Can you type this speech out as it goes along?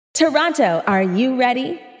Toronto, are you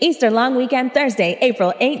ready? Easter Long Weekend Thursday,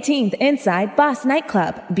 April 18th inside Boss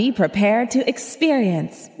Nightclub. Be prepared to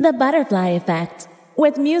experience the Butterfly Effect.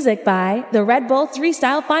 With music by the Red Bull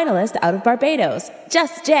 3-style finalist out of Barbados,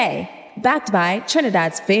 Just Jay. Backed by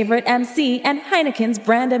Trinidad's favorite MC and Heineken's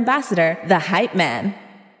brand ambassador, The Hype Man.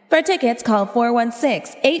 For tickets, call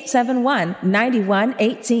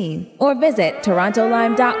 416-871-9118 or visit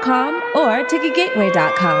torontolime.com or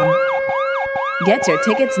ticketgateway.com. Get your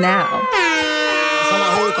tickets now.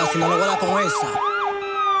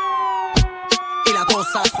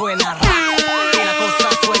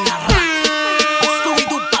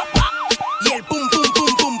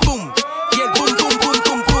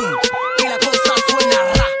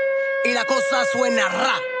 Suena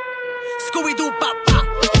ra, Scooby-Doo papá,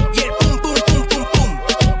 y el pum pum pum pum pum,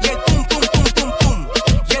 y el pum pum pum pum pum,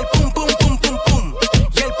 y el pum pum pum pum pum,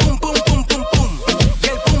 y el pum pum pum pum pum, y el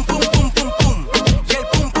pum pum pum pum pum, y el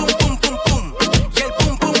pum pum pum pum pum, y el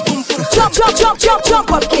pum pum pum pum. Jump, jump, jump, jump,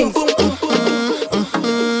 jump up, Kings.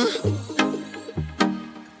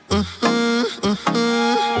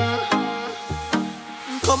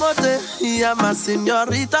 ¿Cómo te llamas,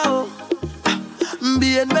 señorita?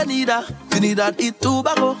 Bienvenida, Trinidad y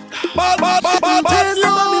Tobago. Te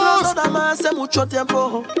estaba mirando nada más hace mucho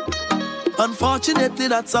tiempo. Unfortunately,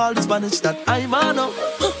 that's all the Spanish that I know.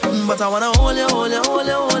 But I wanna hold you, hold you, hold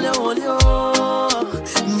you, hold you, hold you.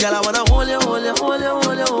 Girl, I wanna hold you, hold you, hold you,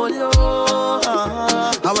 hold you, hold you.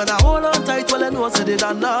 I wanna hold on tight while I know I said it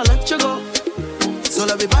and I'll let you go. So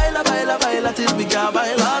let me baila, baila, baila till we can't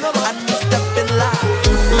baila no more. And step in line.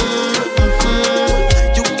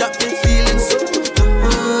 You got me feeling so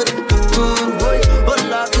good, boy. Oh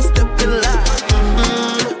Lord, me step in line.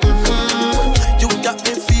 You got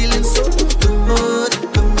me feeling so good.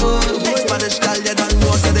 Spanish girl, you don't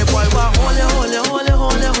know, say the boy want hold you, hold you, hold you,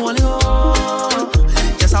 hold you, hold you.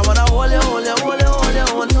 Yes, I wanna hold you, hold you, hold you, hold you,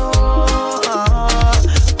 hold you.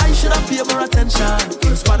 I should have paid more attention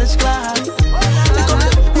in Spanish class.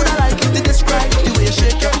 Would I like it to describe the way you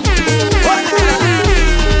shake your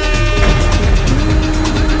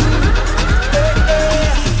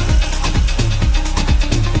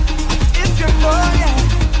It's your boy, yeah.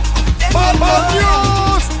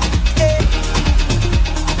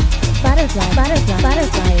 Butterfly, butterfly,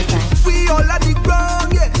 butterfly effect. We all at the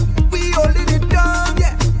ground, yeah. We all in it down,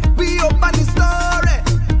 yeah. We open the story.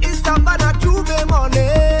 It's Savannah Juve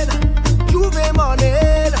morning. Juve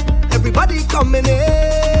morning. Everybody coming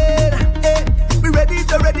in. Hey, we ready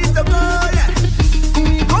to go, yeah.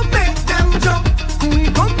 We gon' make them jump. We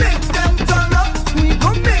gon' make them turn up. We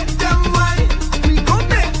gon' make them whine. We gon'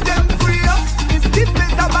 make them free up. It's the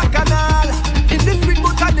place of Bacchanal. In this sweet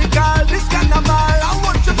botanical, this carnival. I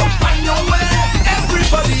want you to find your way.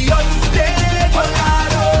 Everybody on stage, oh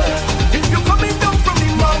God, oh. If you're coming down from the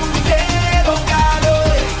mountain, oh God, oh.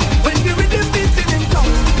 When the rhythm beats in town,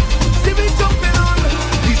 see me jumping on the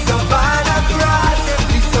savannah grass,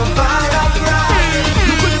 the savannah grass.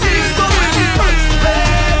 You could see it going in my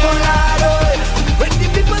place, oh God, oh. When the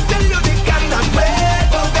people tell you they cannot wait,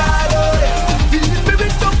 oh God, oh. Feel the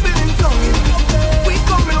spirit jumping in town. We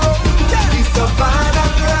coming home, the savannah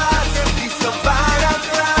grass, the savannah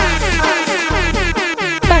grass.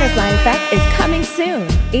 Butterfly Effect is coming soon.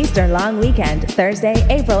 Easter Long Weekend, Thursday,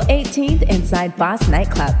 April 18th inside Boss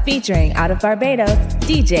Nightclub, featuring out of Barbados,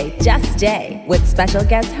 DJ Just Jay, with special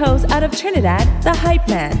guest host out of Trinidad, The Hype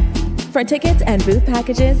Man. For tickets and booth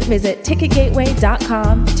packages, visit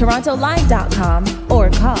ticketgateway.com, torontolive.com, or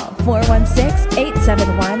call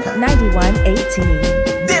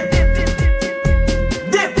 416-871-9118. Dip,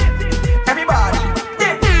 dip, everybody,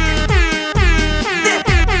 dip, dip.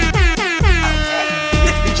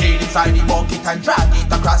 Dip the chain inside the bucket and drag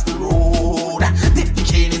it across the road. Dip the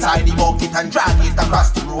chain inside the bucket and drag it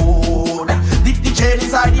across the road. Dip the chain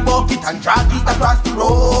inside the bucket and drag it across the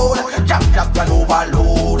road. Jab, jab, and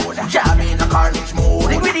overload. Jam in a carnage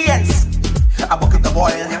mode. Ingredients: a bucket of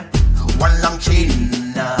oil, one long chain,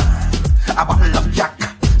 a bottle of Jack,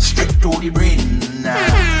 straight to the brain.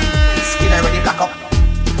 Skin already black up,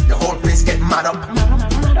 the whole place get mad up.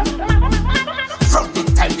 From the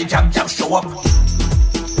time the jab show up,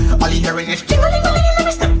 all you hearing is jingling in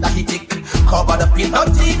the step that he tick. Covered up in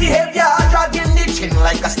dirty behavior, dragging the chin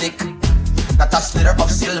like a stick. Not a slither of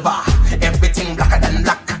silver, everything blacker than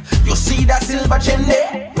black. You see that silver chin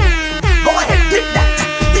there? Go ahead, dip that.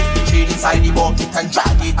 Dip the chain inside the bucket and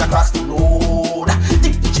drag it across the road.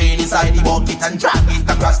 Dip the chain inside the bucket and drag it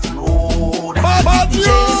across the road. Dip the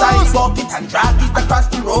chain inside the bucket and drag it across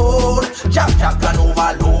the road. Jab, jab, and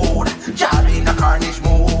overload. Jab in a carnage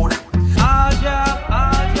mode. Aja,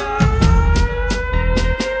 aja,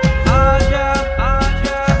 aja,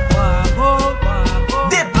 aja.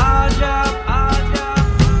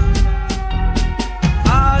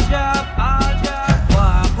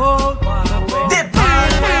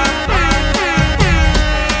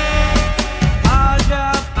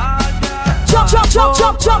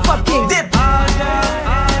 Chop up king. Dip.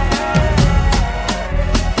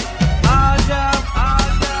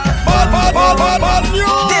 Bad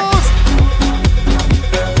news. Dip.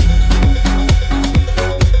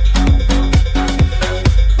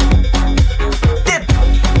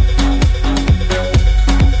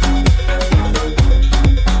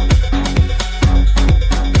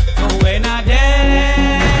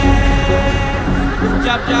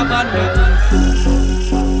 Job on me.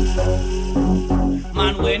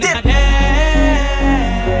 Man, when I dead,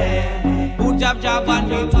 who job on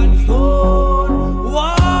me?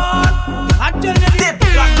 What? I tell you, dip.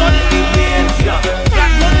 Black blood in the vein,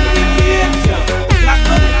 black blood in the vein, black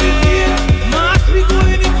blood in the vein. Mass we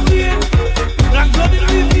going insane. Black blood in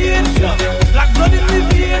the vein, black blood in the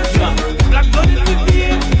vein, black blood in the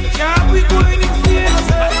vein. Yeah, we going insane.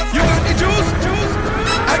 You got the juice,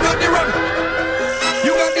 I got the rum.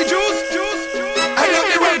 You got the juice, I got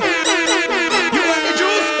the rum. You got the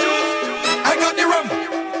juice, I got the rum.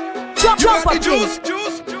 You got the juice,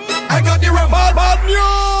 I got the rum. Bad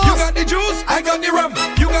news. You got the juice, I got the rum.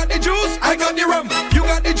 You got the juice, I got the rum. You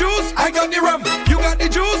got the juice, I got the rum. You got the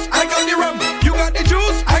juice, I got the rum. You got the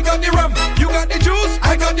juice, I got the rum. You got the juice,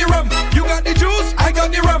 I got the rum. You got the juice, I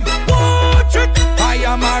got the rum. Watch it. I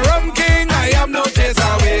am a rum king, I am no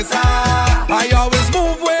chaser waster. I always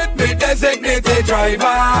move with me designated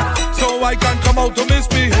driver, so I can come out to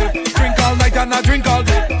misbehave. Drink all night and I drink all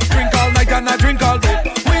day. Drink all night and I drink all day.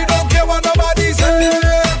 We don't care what nobody say.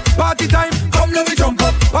 Party time, come let me jump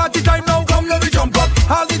up. Party time now, come let me jump up.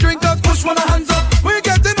 All the drinkers push one hands up. We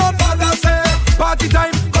getting on bad, say. Party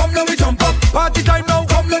time, come let me jump up. Party time now,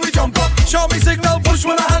 come let me jump up. Show me signal, push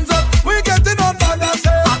one hands up. We getting on bad,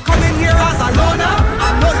 say. I come in here as a loner.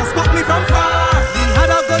 I know you spoke me from far. We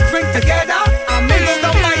had a good drink together. I mingled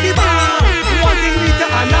down by the bar. One thing lead to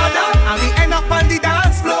another, and we end up on the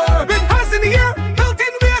dance floor. With hands in the air, belt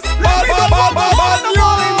in waist. Let me go on the wall.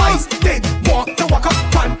 I did want to walk up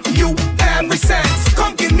on you every sense.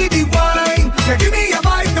 Come give me the wine. Yeah, give me a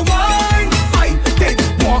bite the wine. I did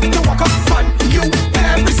want to walk up on you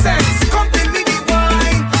every sense. Come give me the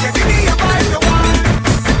wine. Yeah, give me a bite the wine.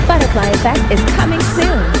 Butterfly Effect is coming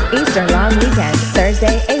soon. Easter long weekend,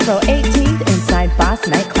 Thursday, April 18th, inside Boss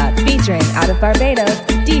Nightclub, featuring out of Barbados,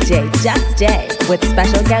 DJ Just Jay, with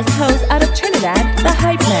special guest host out of Trinidad, the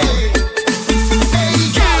Hype Man.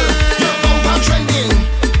 Hey girl, your bumper trending.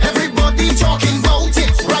 Everybody talking about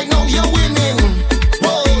it. Right now you're winning.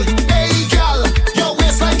 Whoa, hey girl, your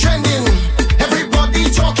waistline trending. Everybody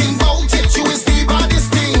talking about it. You is the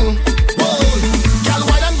baddest thing. Whoa, girl,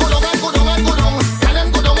 why don't go down and go down and go down? Girl,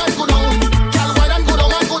 and go down and go down. Girl, why don't go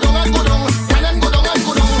down and go down and go down? Girl, and go down and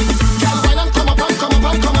go down. Girl, why don't come up and come up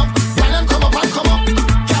and come up? Girl, and come up and come up.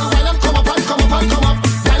 Girl, why don't come up and come up and come up?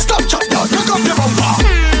 Stop, chop, now, look up your bumper.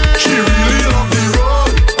 She really love the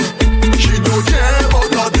road. She don't care about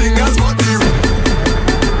nothing else but the road.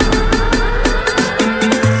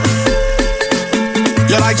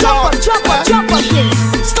 You like chop, king.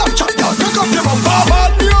 stop, chop, now, look up your bumper.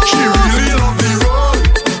 She really love the road.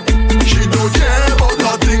 She don't care about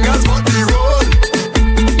nothing else but the road.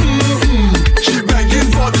 She begging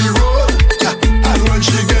for the road. Yeah. And when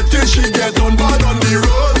she get it, she get on bad on the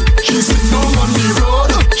road. She sit down on the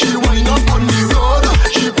road. She wind up on the road.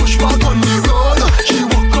 She push back on the road. She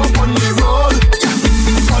walk up on the road.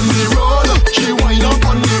 Yeah. On the road. She wind up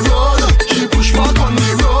on the road. She push back on the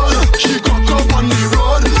road. She cock up on the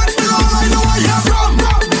road. Let's be all I know I have rum,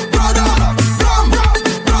 brother, rum,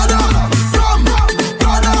 brother, rum,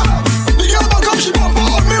 brother. The girl back up, she bump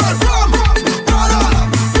on me right rum, brother,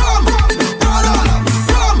 rum, brother,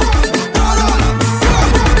 rum, brother,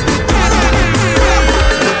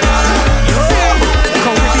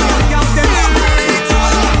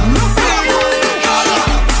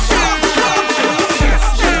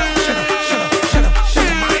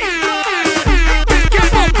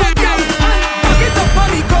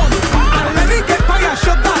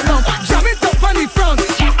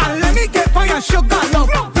 Sugar love,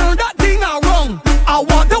 turn that thing around. I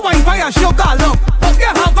want the wine for your sugar love. Put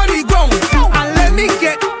your hand on the ground and let me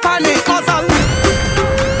get funny 'cause I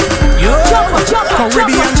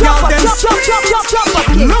Caribbean girl them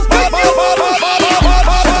look at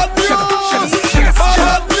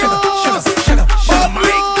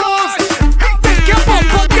take your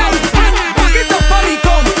bumper girl and back it up on the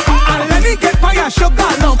ground and let me get for your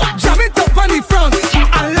sugar love. Jam it up on the front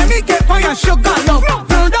and let me get for your sugar love.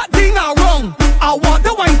 Turn that thing around. I want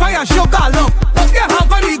the wine for your sugar love. Put your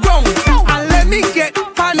hand on the ground and let me get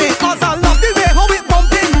funny 'cause I love the way how it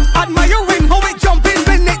bumping. Admiring how it jumping.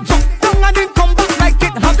 When it jump down and then come back like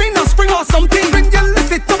it having a spring or something. When you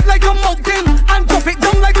lift it up like a mountain and drop it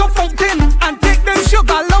down like a fountain and take the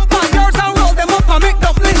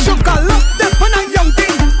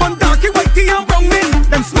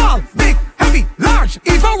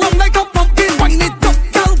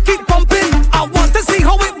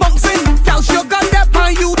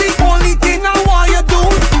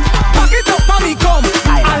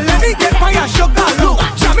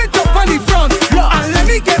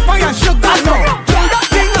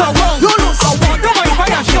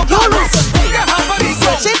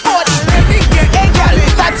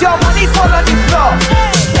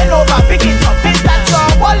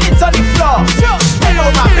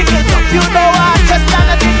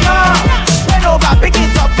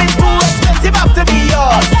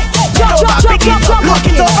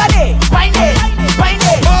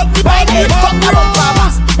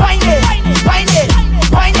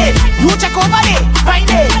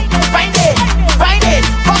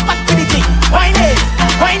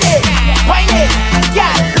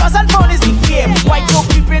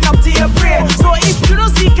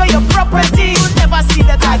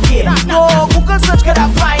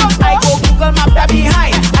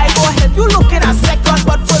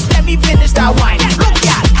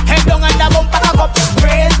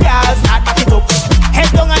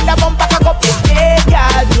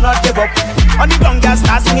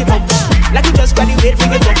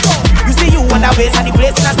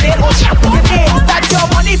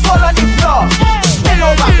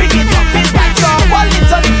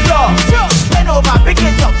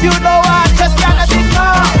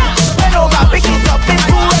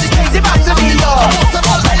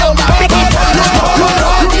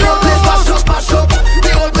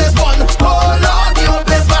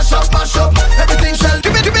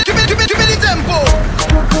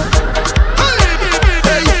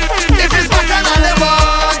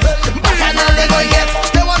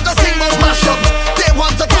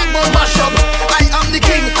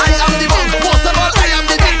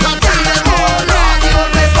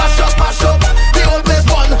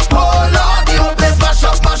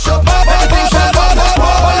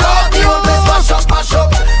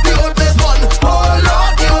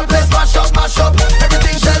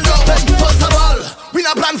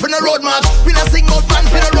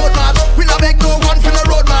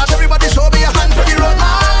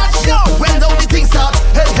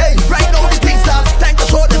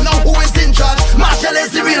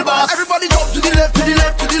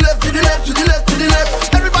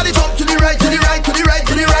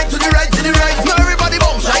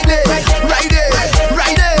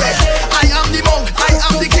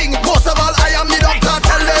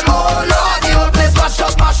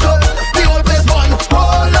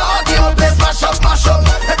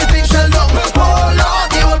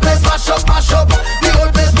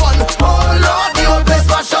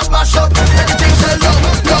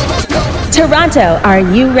Toronto, are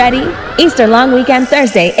you ready? Easter Long Weekend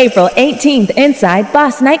Thursday, April 18th inside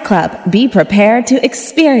Boss Nightclub. Be prepared to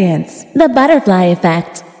experience the Butterfly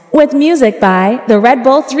Effect with music by the Red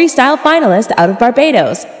Bull 3-style finalist out of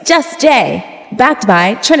Barbados, Just Jay, backed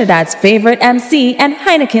by Trinidad's favorite MC and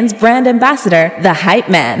Heineken's brand ambassador, The Hype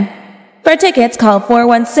Man. For tickets, call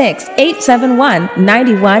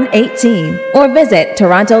 416-871-9118 or visit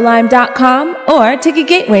torontolime.com or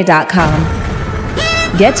ticketgateway.com.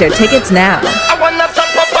 Get your tickets now. I wanna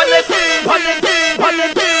jump up on it, on it, on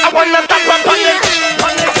it. I wanna jump up on it,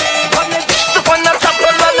 on it, on it. I wanna jump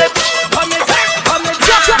up on it, on it, on it.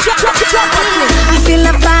 I feel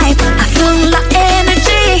a vibe, I feel the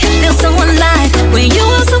energy, feel so alive when you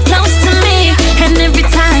are so close to me. And every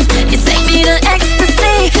time you take me to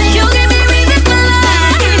ecstasy, you give me reason for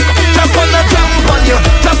life. Just wanna jump on you,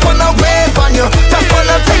 just wanna wave on you, just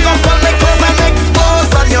wanna take off all my clothes and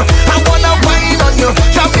expose on you. I wanna wine on you,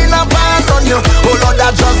 jump in a band on you. Oh Lord,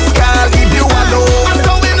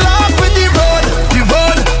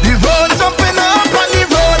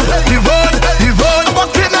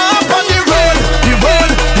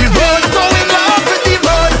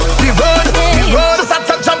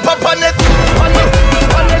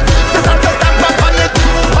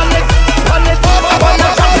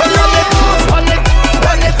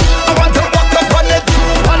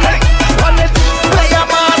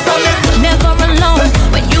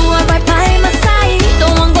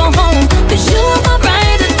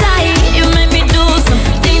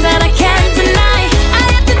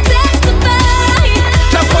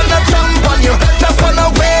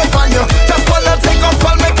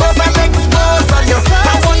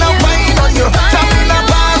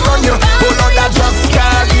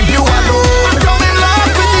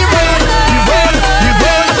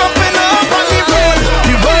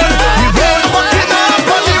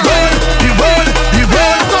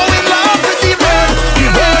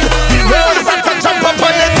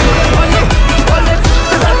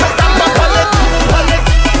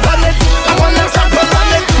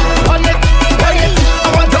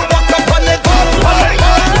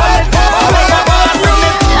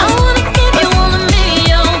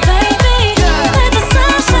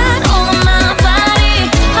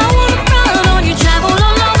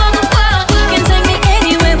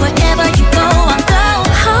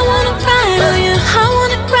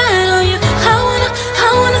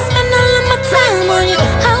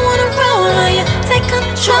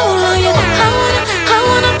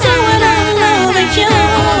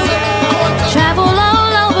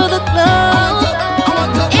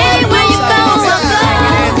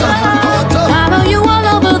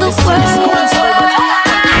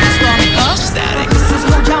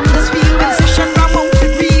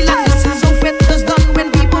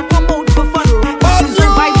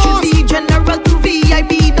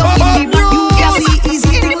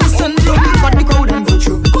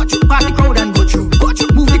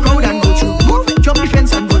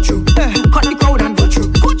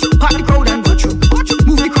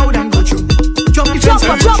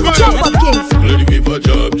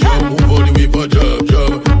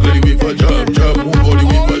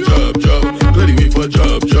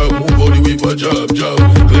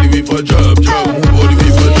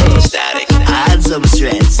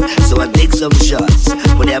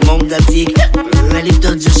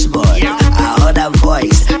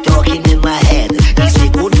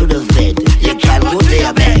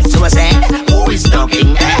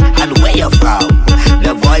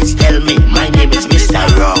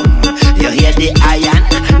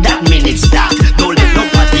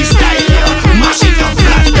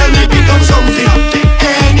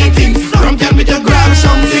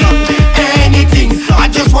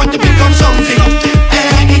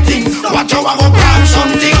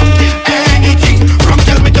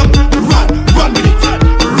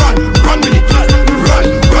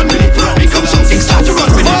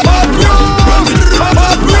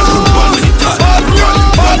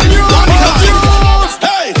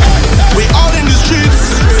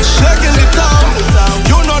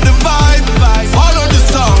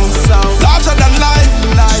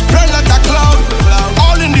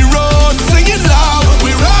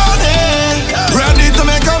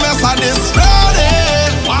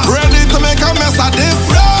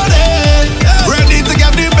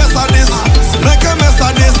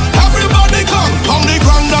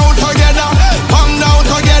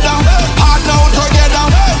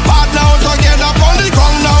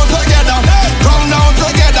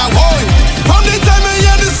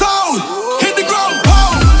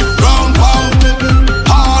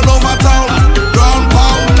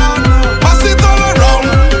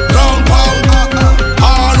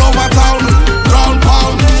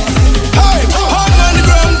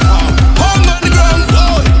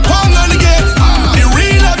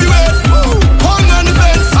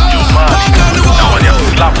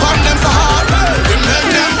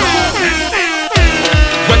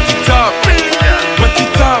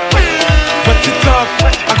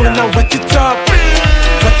 gonna wet it up,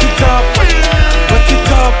 wet it up, wet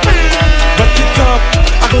it up, wet it up.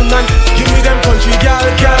 I gonna give me them country gal,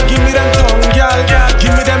 give me them tongue gal,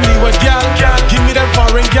 give me them leeward gal, give me them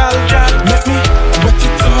foreign gal. Make me wet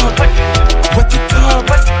it up, wet it up,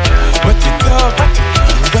 wet it up,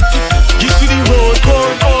 wet it. You see the road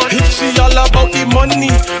code, if she all about the money,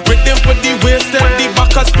 with them for the waist and the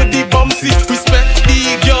backers for the bumpsy. Respect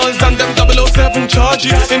the girls and them 007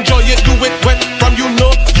 charges. Enjoy it, do it wet from you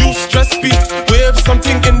know you stress beat. Wave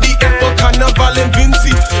something in the air for carnival and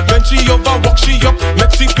Vincy. When she over, walk she up,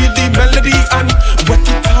 make she feel the melody and wet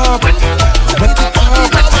it up, wet it up.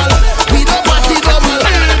 We don't party double.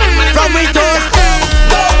 From we toast,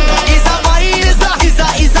 is a vibe, is a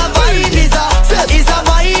vibe, is a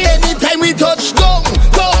vibe. Anytime we touch down,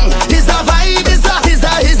 is a vibe, is a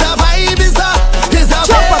vibe, is a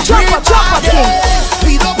Chopper.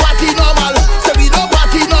 We don't party normal, so we don't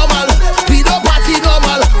party normal. We don't party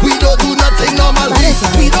normal, we don't do nothing normal.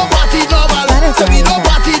 We don't party normal, so we don't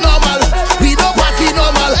party normal. We don't party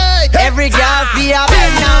normal. Every girl be a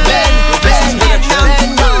bend now, bend.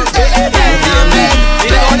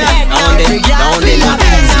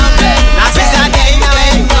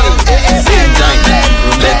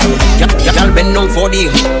 Y'all bend down for the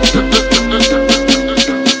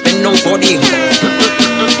bend down for the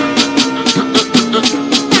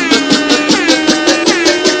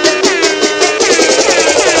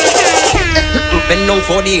bend down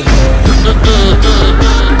for the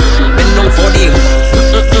bend down for the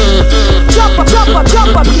Chopper,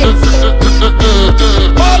 kids.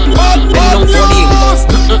 bend down for the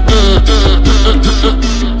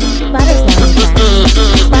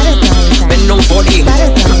bend down for the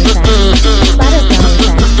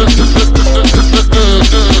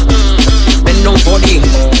bend down for the.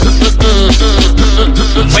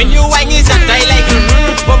 When you whine is a tie like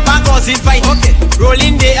bumper cause it fight. Okay.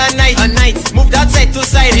 Rolling day and night. Move that side to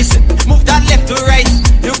side. Move that left to right.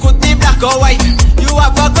 You could be black or white. You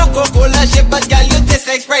have a Coca-Cola shape, but girl you taste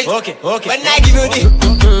like Sprite. Okay. When I give you the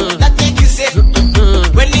that make you say.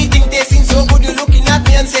 When you think tasting so good, you looking at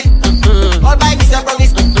me and say, all by Mr.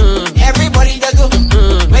 Promise. Everybody does go.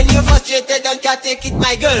 When you're frustrated, don't can't take it,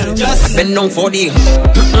 my girl. Just Bend down for the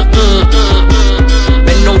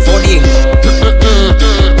bend down for the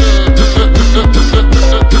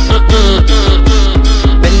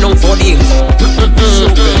bend down for the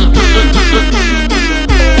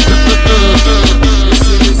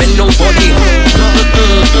bend down for the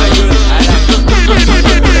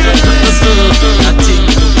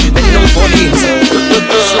bend down for the.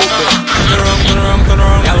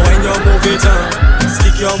 Girl, when you move it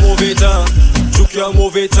stick your move it juke your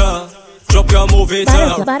move it drop your move it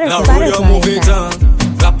now roll your move it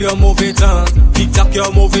clap your move it tick tock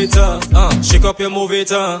your move it shake up your move it.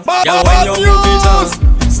 Girl, when you move it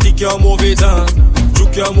stick your move it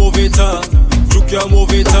juke your move it juke your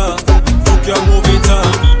move it juke your move it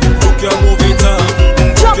juke your move it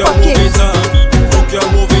juke your move it juke your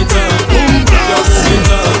move it juke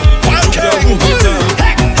your move it.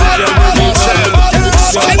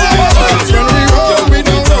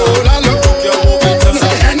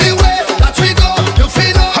 Anywhere that we go, you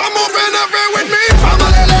feel I'm moving every with me,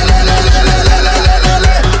 family.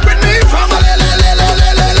 With me, family.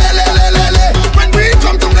 When we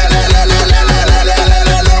come to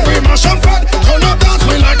we mash up fat, turn up dance,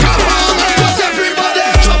 we like a hammer. Cause everybody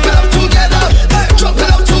jump it up together, mash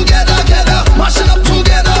it up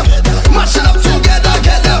together,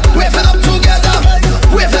 wave it up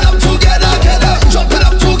together, jump it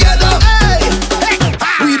up together.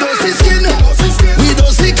 We don't see skin, we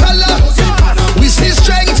don't see color, we see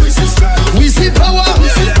strength, we see power,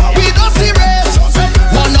 we don't see race,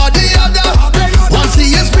 one or the other. Once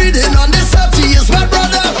he is breathing on this earth, he is my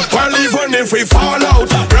brother. Well, even if we fall out,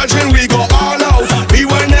 brethren, we go all out. We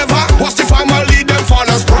will never watch the family, them fall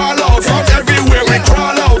and sprawl out. From everywhere we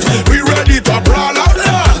crawl out, we ready to brawl out.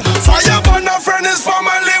 Fire burn our friend is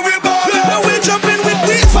family, we ball out. We jumping with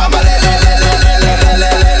we Family,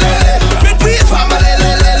 with we family,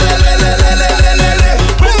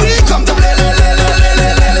 when we come to play,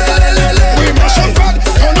 we mash up fat,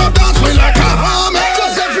 turn up dance, we like a hammer.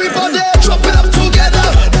 cause everybody jump it up together,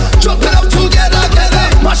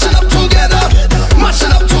 mash it up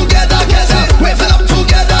together, wave it up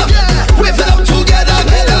together,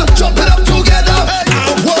 jump it up together.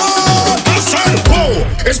 I said, whoa,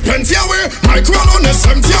 it's plenty away. Micro on is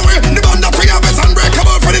empty away. The band that we have is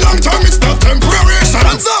unbreakable for the long term. It's not temporary. So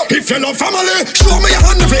hands up if you love family. Show me your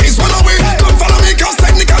hand if it is one away. Come follow me, cause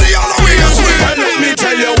technically all the way is way. Well, let me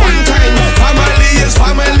tell you one time, family is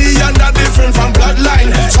family and they're different from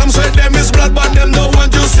bloodline. Some say them is blood, but them don't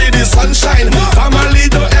want to see the sunshine. Family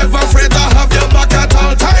don't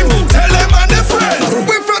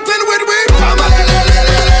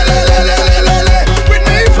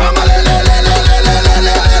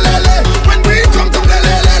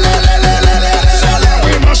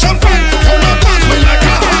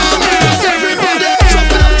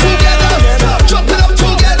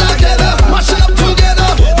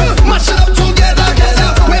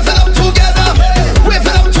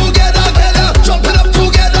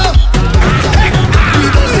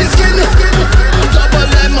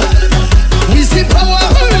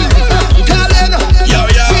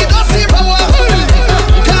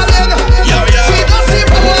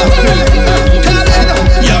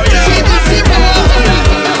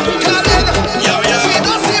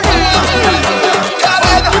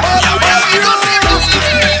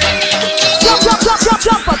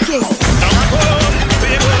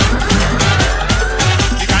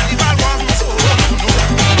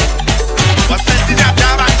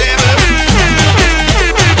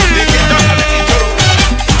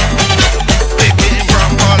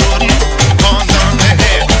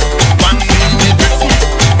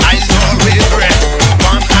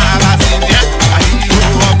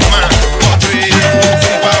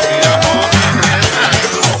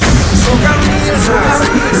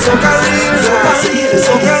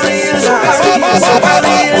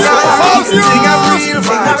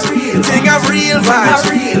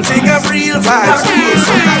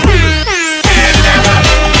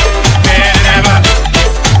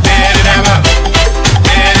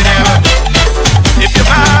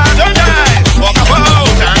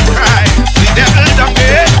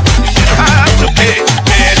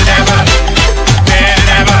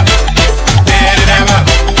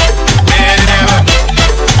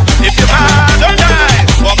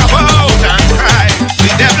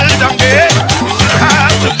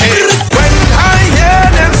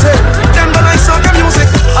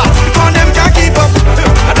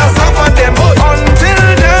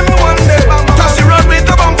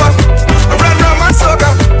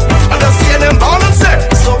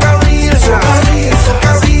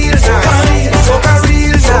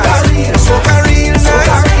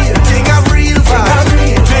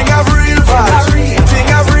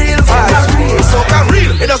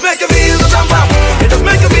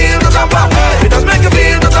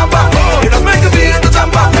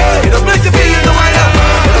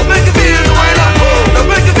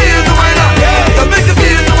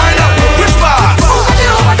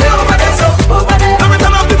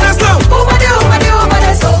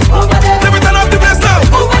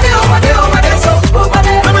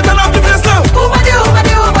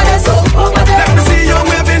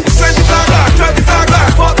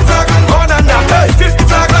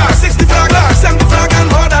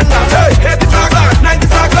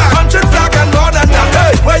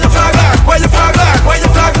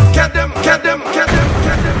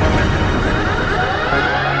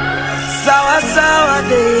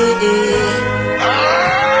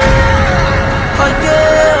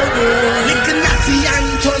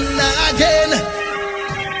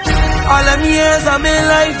Some years of my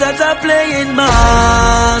life that I play in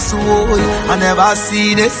mass. Oh, I never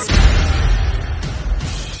see this.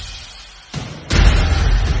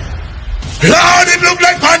 Lord, it look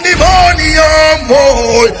like pandemonium,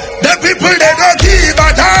 boy. The people they don't give a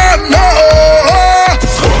damn, no.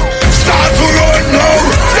 Start to run now,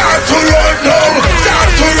 start to run now, start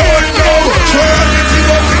to run now. Throw everything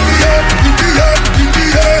up in the air, in the air, in the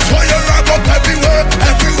air. Throw your rag up everywhere,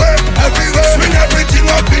 everywhere, everywhere. Swing everything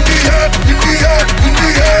up in the air, in the air, in the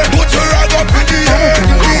air. Put your rag up in the air,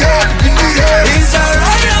 in the air, in the air. It's a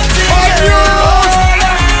riot thing,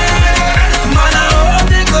 man, I hope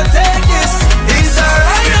they go take this. It's a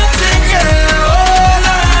riot thing,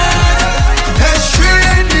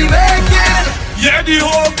 extreme the making. Yeah, the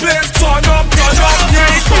whole place turn up, yeah,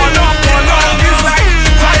 turn up. It's like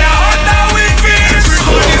fire under we feet.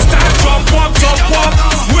 Everybody start jump up,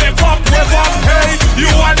 wake up, hey, you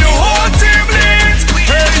want the whole team lit.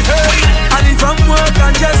 Hey, And if I'm work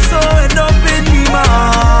and just so end up in the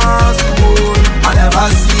mass, oh, I never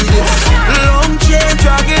see this. Long chain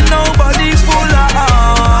dragging, nobody's full of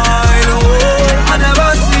oil, oh, I never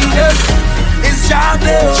see this. It's job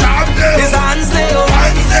day, it's hands day,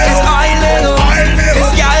 it's oil day,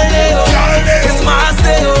 it's gal day, it's mass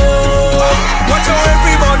day, watch out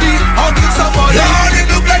everybody, I'll get somebody. Lord, it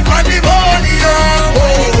look like pandemonium,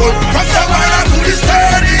 boy. From Savannah to the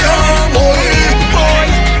stadium, boy.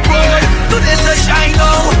 Do this a shine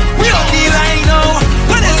now, we don't need line now,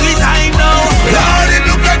 when is we time now? Lord, it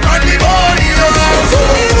look like pandemonium,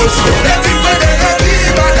 boy. The people they don't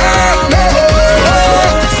give a damn, no.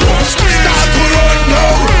 Start to run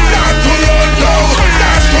now, start to run now,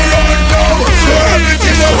 start to run now. Throw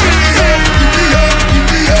everything up in the air, in the air, in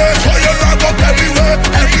the air. Throw your rag up everywhere,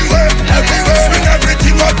 everywhere, everywhere. Swing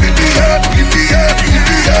everything up in the air, in the air, in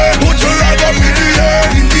the air. Put your rag up in the air,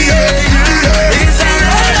 in the air, in the air. It's a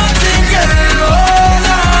riot thing, oh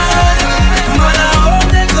Lord, man, I hope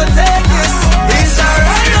they go take this. It's a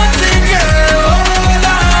riot thing, oh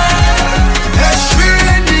Lord,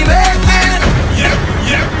 extreme the making.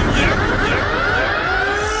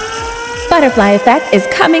 Butterfly Effect is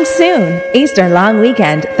coming soon. Easter long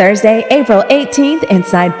weekend, Thursday, April 18th,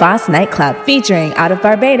 inside Boss Nightclub, featuring out of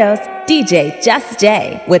Barbados, DJ Just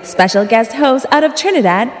J, with special guest host out of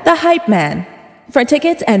Trinidad, The Hype Man. For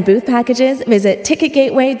tickets and booth packages, visit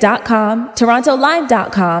ticketgateway.com,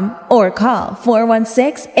 torontolive.com, or call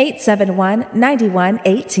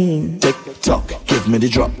 416-871-9118. Tick tock, give me the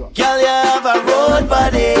drop. Girl, you have a road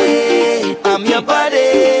body, I'm your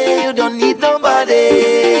body, you don't need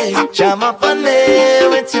nobody. Jam up on me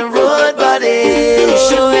with your road body.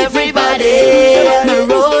 Show everybody my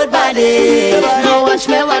road body.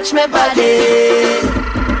 Now watch me body.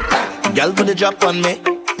 Girl, put the drop on me,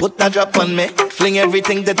 put that drop on me. Fling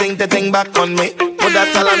everything, the thing back on me. Put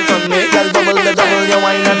that talent on me. Girl, double your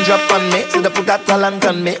wine and drop on me. So put that talent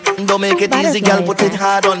on me. Don't make it easy, girl, put it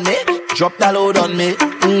hard on me. Drop that load on me,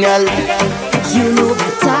 girl. You know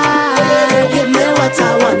better, give me what I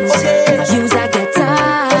want. Use a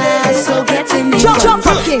guitar, so get in the Jump,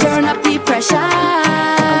 turn up the pressure.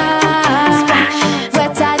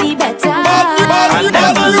 Wetter the better. I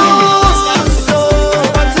never lose. So,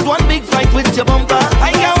 once is one big fight with your bumper.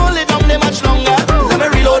 I can't hold it down there much longer. Let me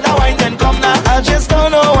reload the wine and come now. I just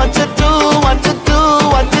don't know what to do with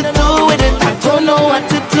it. I don't know what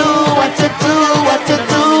to do with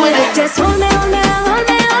it. Just hold me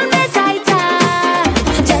tighter.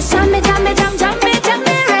 Just jam me right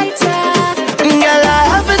up. Girl, I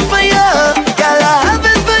have it for you.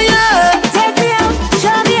 Take me out,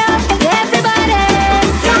 show me up, everybody.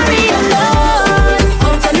 Carry a load,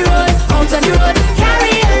 out on the road.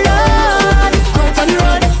 Carry a load, out on the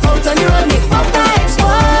road. Make Papa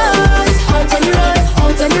expose, out on the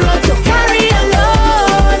road. So carry a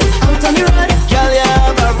load, out on the road. Girl, you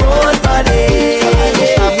have a road body.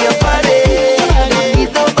 I'm your body. I don't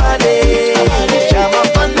need nobody. Jam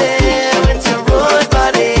up on me with your road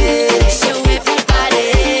body. Show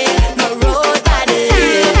everybody my road body.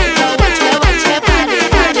 Now watch me body.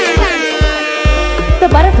 The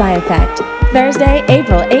Butterfly Effect, Thursday,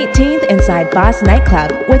 April 18th, inside Boss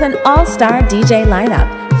Nightclub, with an all-star DJ lineup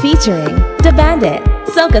featuring The Bandit,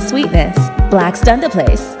 Silka Sweetness, Black Stunda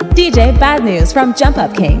Place, DJ Bad News from Jump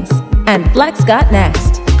Up Kings, and Flex Got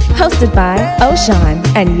Next. Hosted by Oshan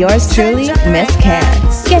and yours truly, Miss Care.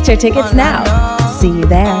 Get your tickets now. See you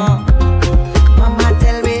there. Mama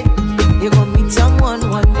tell me you gon' meet someone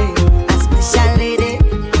one day, a special lady.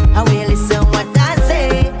 I will listen what I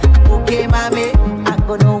say. Okay, mommy, I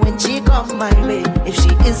go know when she come my way, if she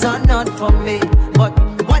is or not for me. But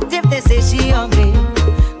what if they say she ugly?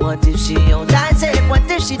 What if she on that shape?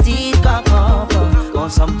 What if she did come up or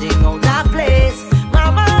something on that place?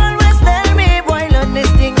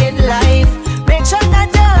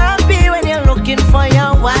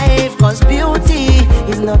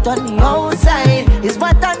 not on the outside, it's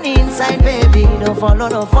what on the inside, baby. Don't follow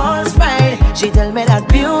no false pride. She tell me that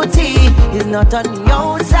beauty is not on the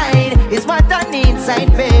outside, it's what on the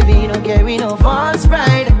inside, baby. Don't carry no false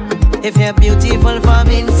pride. If you're beautiful from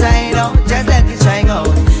inside out, just let it shine out.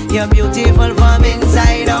 You're beautiful from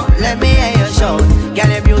inside out, let me hear you shout. Girl,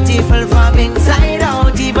 you're beautiful from inside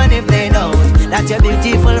out, even if they know that you're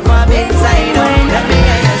beautiful from inside out. Let me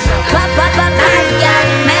hear you shout. Bad girl,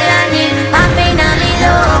 melanin, popping on me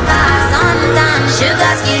loca. Suntan,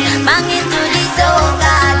 sugar skin, banging to the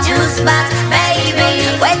soca. Juice box,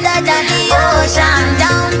 baby, wetter than the ocean.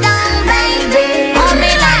 Down, down, baby, hold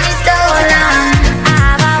me like it's stolen. I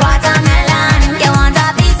have a watermelon, you want a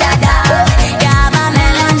piece of that? You have a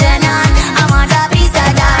melon, Jenon, I want a piece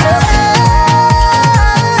of that.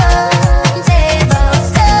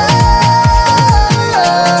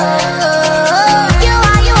 You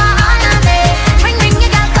are all of me. Ring, ring, you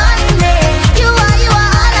got caught in me. You are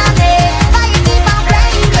all of me. Why you keep on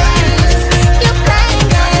playing games? You playing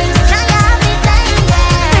games. Now you have me playing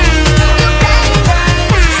games. You playing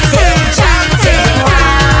games. Take jump, take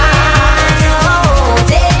wine, oh.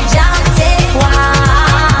 Take jump, take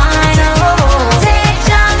wine, oh. Take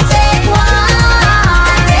jump, take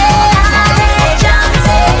wine, yeah. Take jump,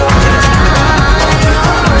 take wine.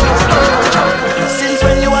 Since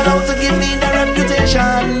when you are out to give me the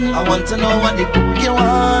reputation, I want to know what the you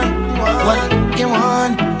want, what you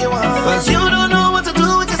want. Cause you don't know what to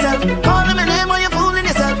do with yourself. Calling my name while you're fooling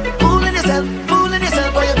yourself, fooling yourself, fooling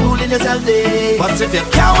yourself while you're fooling yourself, day. But if you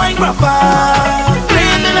can't wine proper,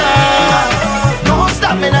 play me now, don't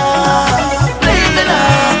stop me now, play me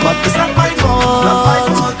now. But it's not my fault,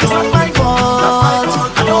 it's not my fault,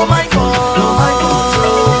 I know my fault.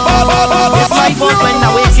 It's my fault when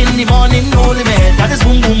I wake in the morning, no limit. That is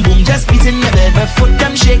boom, boom, boom, just beating my bed. My foot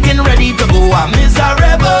them shaking, ready to go. I'm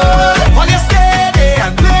miserable. When you stay there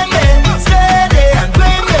and blame me, stay there and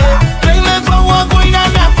blame me for what going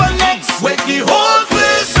on happen next. Wake the whole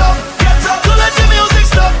place up, get up to let the music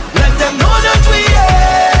stop. Let them know that we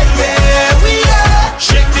are, yeah, we are.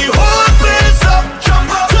 Shake the whole place up, jump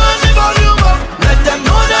up, turn the volume up. Let them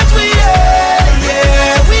know that we are,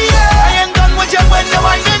 yeah, we are. I ain't done with you when you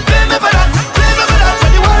whine and pay me for that. Pay me for that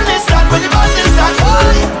when the world is start, when the band is start.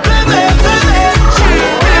 Pay me, pay me,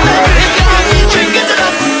 pay me. If you have me, drink it to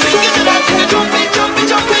that, drink it to that. If you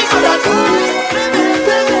jumping for that.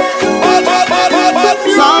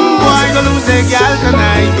 Some boy go lose their gal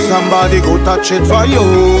tonight. Somebody go touch it for you.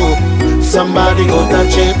 Somebody go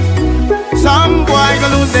touch it. Some boy go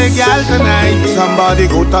lose their gal tonight. Somebody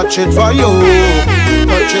go touch it for you.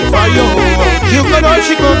 Touch it for you. You could all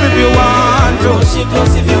she goes if you want to. She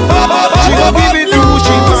goes if you want. She go give it to who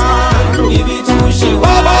she want to. Give it to who she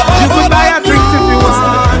want. You could buy her drinks if you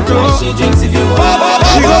want to. She drinks if you want.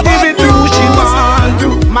 She go give it to who she want to.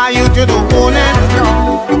 My youth, you don't own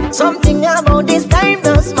it. Something about this time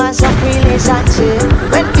does mash up relationship.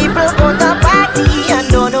 When people go to party and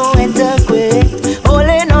don't know when to quit,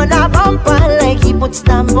 holding on a bumper like he put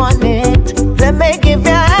stamp on it. Let me give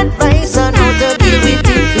you advice on how to deal with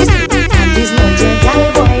it. Listen, that is not your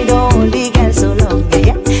girl, boy, the only girl so long.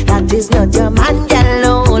 Yeah, yeah. That is not your man,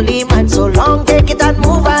 girl, the only man so long. Take it and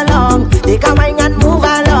move along. Take a wine and move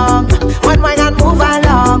along. One wine and move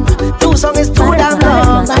along. Two songs is too damn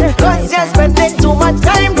long. Cause you're spending too much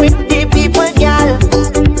time with the people, girl.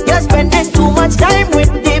 You're spending too much time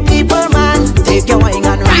with the people, man. Take your wine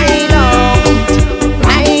and ride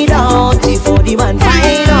out before the man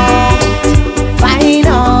find out.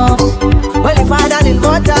 Well, if I had a little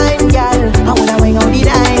more time, girl, I woulda wing on the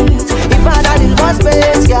night. If I had a little more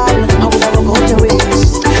space, girl, I woulda rock out your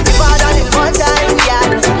waist. If I had a little more time,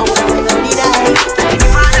 girl, I woulda wing on the night. If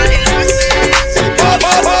I had a little more space.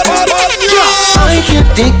 I can't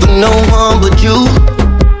think of no one but you.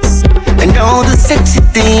 And all the sexy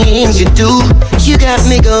things you do. You got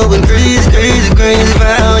me going crazy, crazy, crazy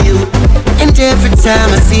about you. And every time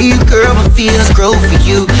I see you, girl, my feelings grow for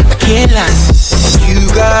you. I can't lie. You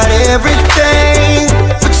got everything,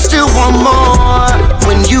 but still want more.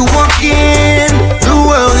 When you walk in, the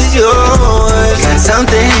world is yours. Got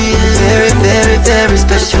something very, very, very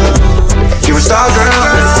special. You're a star girl,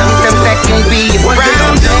 but sometimes that can be a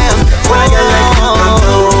brown jam. When I got like you come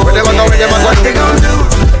through, what they gon' do?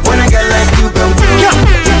 When I got like you come through,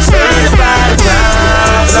 certified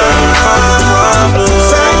problem, certified problem,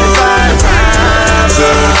 certified problem,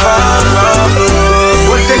 certified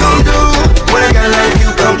problem. What they gon' do? When I got like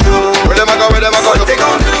you come through, where them I go? What they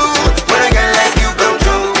gon' do? When I got like you come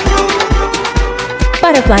through.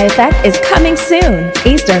 Butterfly Effect is coming soon.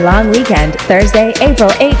 Easter Long Weekend, Thursday, April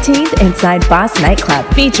 18th, inside Boss Nightclub,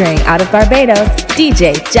 featuring out of Barbados,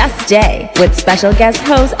 DJ Just J, with special guest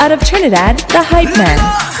host out of Trinidad, the Hype Man.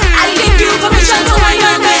 I give you permission to wine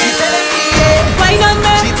on me. Wine on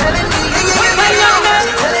me. Wine on me.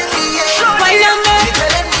 Wine on me.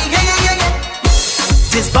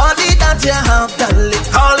 This body that you have, darling,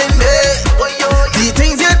 calling me. The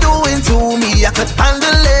things you're doing to me, I could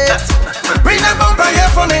handle it. Bring that bumper here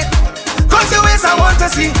for me, cause the ways I want to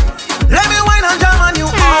see. Let me wine and jam on you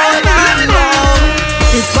all night long.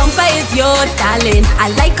 This bumper is yours, darling. I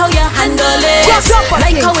like how you handle it.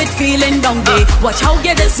 Like how it feeling down there. Watch how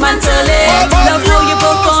you dismantle it. Love how you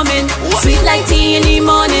performing. Sweet like tea in the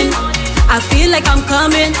morning. I feel like I'm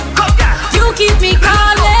coming. You keep me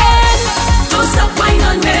calling. Don't stop wine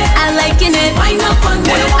on me. I liking it. Wine up on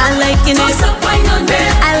me. I liking it. Don't stop wine on me.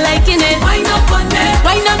 I liking it. Wine up on me.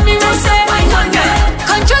 Wine on me, Rose. Wine on me.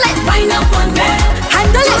 Control it. Wine up on me.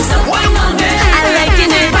 Handle it. Don't stop wine on me. I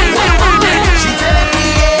liking it. Wine up on me. She telling me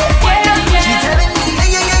yeah. She telling me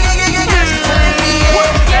yeah. She telling me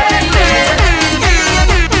yeah.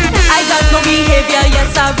 I got no behavior,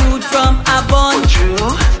 yes I rude from a bun.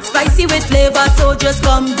 Spicy with flavor, so just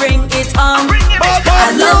come bring it on.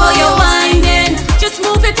 I love how you're whining, just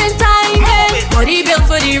move it in timing. Body built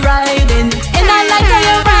for the riding, and I like how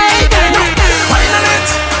you're riding. Wine on it,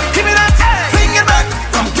 give me that, bring it back,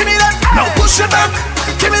 come give me that. Now push it back,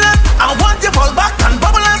 give me that. I want you fall back and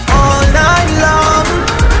bubble it all night long.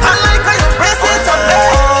 I like how you press it up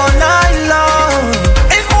all night long.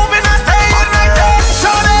 It's moving and staying right there.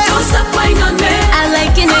 Show it. Don't stop wine on me, I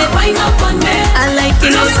liking it. Wine up on me, I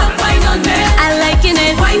liking it. Don't stop wine on me, I liking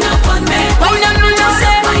it. Wine up on me, wine on me,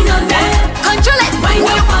 wine on me. Control it, wine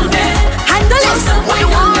up on me. Handle it, don't stop wine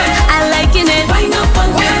on me, I liking it. Wine up on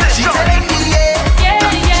me. She telling me yeah.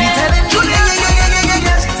 She telling me yeah. She telling me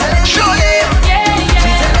yeah. She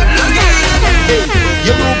telling me yeah.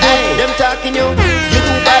 You do good, them talking you. You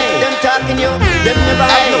do bad, them talking you. Them never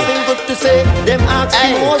have nothing good to say. Them ask the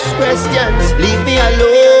most questions. Leave me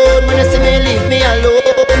alone when I say me leave me alone.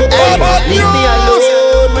 Leave me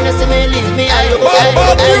alone when I say me leave me alone.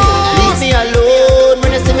 Leave me alone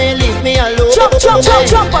when I say me leave me alone.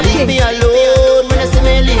 Leave me alone when I say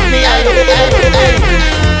me leave me alone.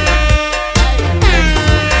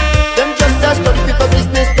 Them just a study people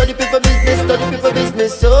business, study people business, study people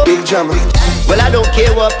business. So Big Jammer. well, I don't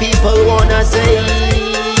care what people wanna say.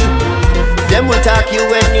 Them will talk you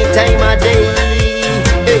any time of day.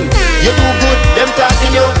 Hey, you do good, them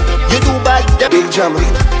talking you. You do bad, them Big Jammer.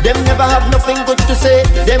 Them never have nothing good to say.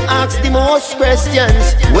 Them ask the most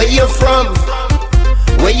questions. Where you from?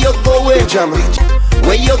 Where you going? Big Jammer.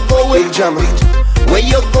 Where you going? Big Jammer. Where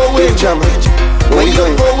you going? Big Jammer. Where you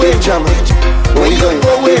going? Big Jammer. Where you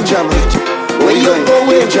going? Big Jammer. Where you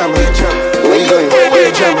going? Big Jammer. Where you going?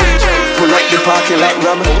 Big Jammer. Pull up the parking like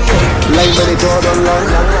ramen. Line by the door don't line.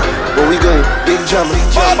 Where we going? Big Jammer.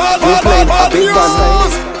 We playing a big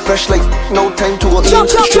band. Fresh like no time to go in.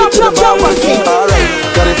 Straight to the bar with the team. Alright,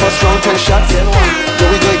 got it first round 10 shots. Then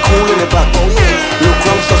we get cool in the back. Look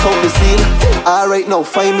crumbs just out the scene. Alright now,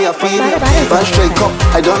 find me a feed. Band straight up,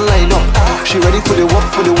 I don't line up. She ready for the walk,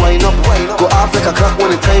 for the wind up. Go off like a clock when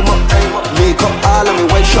the time up. Make up all of me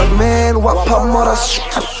white shot, man. What pop mother shit.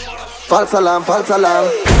 False alarm, false alarm.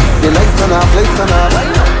 The lights turn off, lights turn off.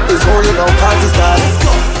 It's only now party start.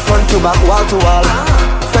 Front to back, wall to wall.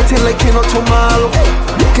 Fighting like you know tomorrow.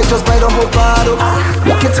 You can just buy the whole bottle.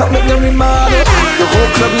 You can talk, make them remodel. The whole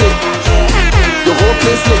club lit. The whole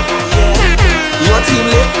place lit. Your team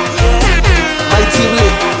lit. My team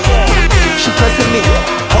lit. She pressing me.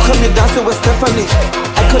 How come you dancing with Stephanie?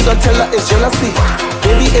 I couldn't tell her it's jealousy.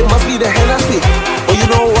 Maybe it must be the Hennessy. But you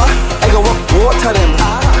know what? I gon' walk water them.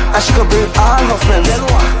 And she gon' bring all her friends.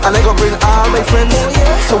 And I gon' bring all my friends.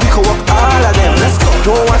 So we can walk all of them. Let's go.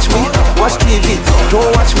 Don't watch me, watch TV. Don't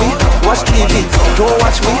watch me, watch TV. Don't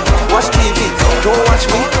watch me, watch TV. Don't watch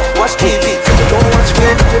me, watch TV. Don't watch me,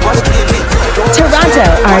 watch TV. Toronto,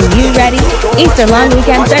 are you ready? Easter Long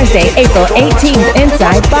Weekend Thursday, April 18th,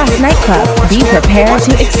 inside Boss Nightclub. Be prepared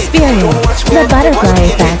to experience the Butterfly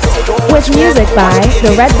Effect with music by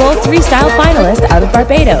the Red Bull 3-style finalist out of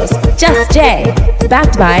Barbados, Just J,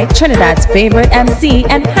 backed by Trinidad's favorite MC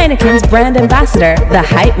and Heineken's brand ambassador, the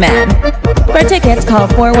Hype Man. For tickets, call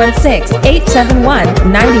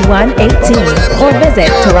 416-871-9118 or visit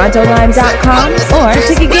torontolime.com or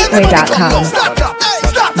ticketgateway.com.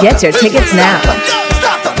 Get your tickets now.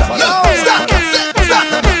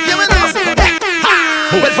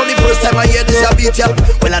 Well, for the first time I hear this, beat ya.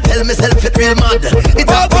 When I tell myself it real mad. It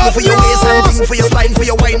all thing for your waist and thing for your spine, for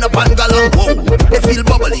your wine up and galang. Whoa, they feel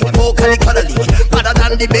bubbly, vocally cuddly. Better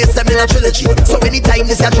than the bass, them in a trilogy. So anytime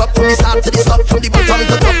this a drop from the start to the stop, from the bottom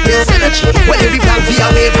to top, there's energy. Well, every flag for your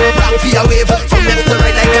wave, rock for your wave, from left to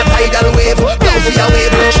right like a tidal wave. Down for your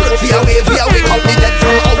wave, shirt for your wave, wake up the dead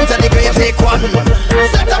from out of the grave. Take one,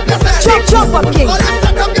 set up yourself. Jump up, king.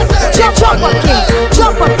 Jump up, king.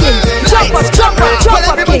 Jump up, king. Jump up, jump up, jump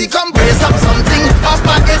up, everybody king. come brace up something. Up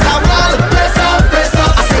against a wall. Brace up, brace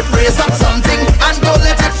up. I say brace up something and don't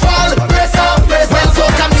let it fall. Brace up, brace up. When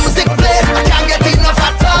soca music play, I can't get enough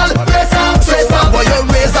at all. Brace up, brace up. Boy, you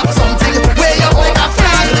raise up something where you make a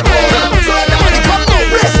fly. So everybody come now,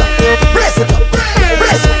 brace up, brace it up,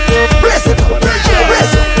 brace it, brace it up, brace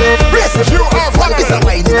it, brace it. You have one piece of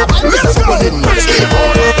wine in a man, piece of pudding. Keep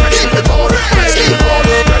on, keep it on, keep on,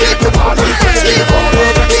 keep it on, keep on,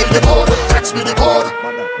 keep it on. Text me the code.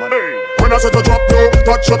 When I say to drop low,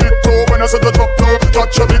 touch a bit toe. When I say to drop low,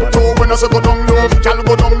 touch a bit toe. When I say go down low, gal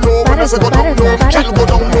go down low. When I say go down low, gal go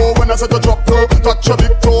down low. When I say to drop low, touch a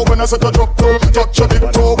bit toe. When I say to drop low, touch a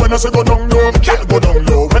bit toe. When I say go down low, gal go down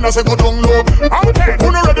low. When I say go down low, okay.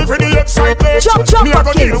 Who not ready for the excitement? Me a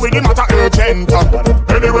go deal with the matter urgent.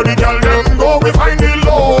 Anywhere the gal them go, we find the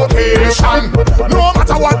location. No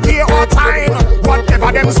matter what day or time,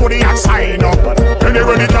 whatever them so they sign up.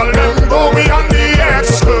 Anywhere the gal them go, we on the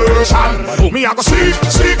excursion. Me a go seek,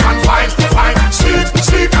 seek and find, seek,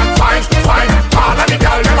 seek and find. All of the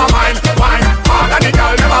gal them a mine. All of the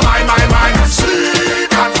gal them a mine.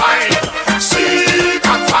 Seek and find, seek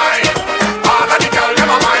and find. All of the gal them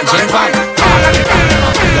a mine. All of the gal them a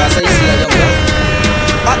mine. That's how you see a young girl.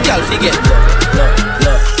 Bad girl forget love.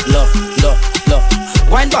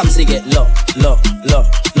 Wine bombs get love.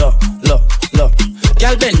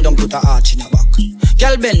 Girl bend down, put a arch in your back.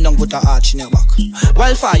 Girl bend down, put a arch in your back.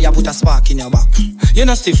 Wildfire, put a spark in your back. You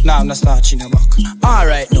no stiff now, no starch in your back.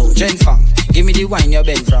 Alright now, Jen Fang, give me the wine you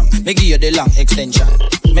bend from. Me give you the long extension.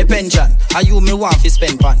 Me pension, and you me want fi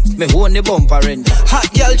spend pan. Me own the bumper rent. Hot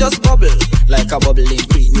girl just bubble, like a bubbling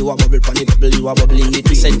queen. You a bubble pon the bubble, you a bubble in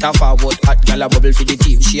between. Center forward, hot girl a bubble for the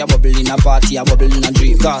team. She a bubble in a party, a bubble in a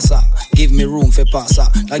dream. Gaza, give me room for passer.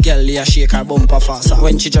 The girl a shake her bumper faster.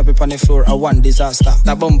 When she drop it on the floor, a one disaster.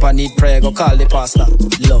 The bumper need prayer, go call the pastor.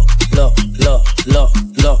 Low.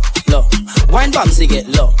 Wine bombs get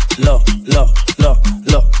low.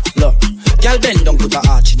 Girl bend down, put a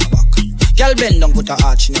arch in your back. Girl bend down, put a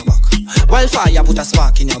arch in your back. Wildfire, put a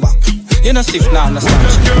spark in your back. You no stiff now, no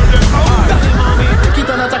starch. Take it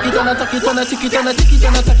on, take it on, take it on, take it on, take it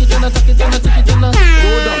on, take it on, take it on, take it on.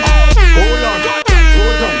 Hold on. Take it on,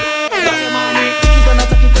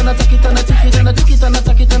 take it on, take it on, take it on,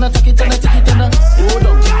 take it on, take it on, take it on. Hold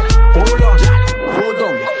on.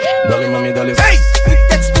 Dale mami, dale. Hey! It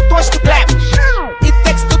takes two toes to clap. It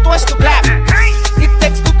takes two toes to clap. It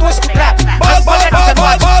takes two toes to clap. It takes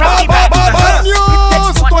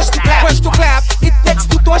two toes to clap. It takes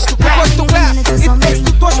two toes to clap. It takes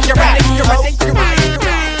two toes to clap. You're ready.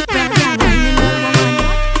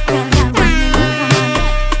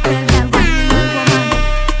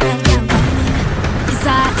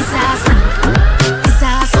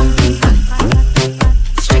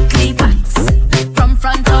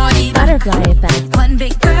 Butterfly effect. One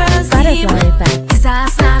big girl's butterfly effect. Is a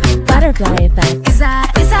snack. Butterfly effect. Is a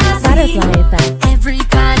butterfly effect. Every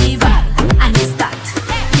carnival and it's that.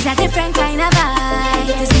 It's a different kind of vibe.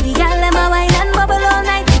 You see the girl them a wine and bubble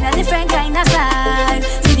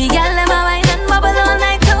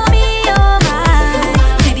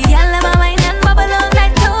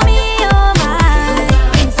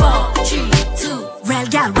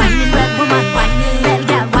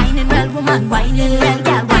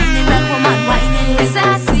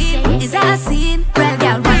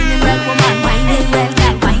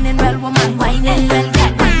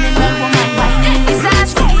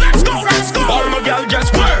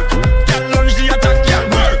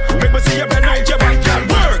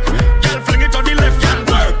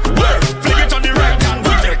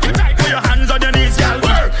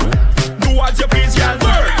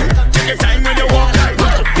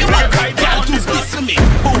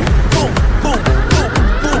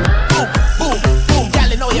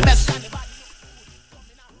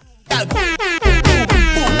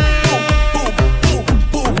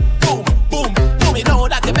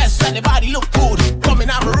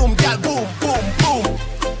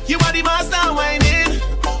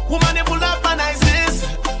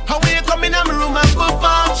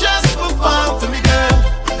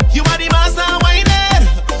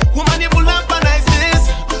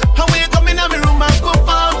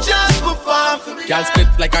Y'all split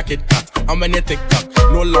like a Kit Kat. And when you tick tock,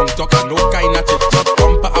 no long talk and no kind of chit chat.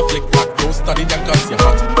 Bumper a flick back, don't study them cause you're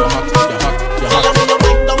hot, you're hot, you're hot, you're hot. When you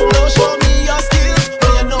wind down low, show me your skills.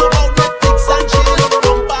 When you know about Netflix and chill,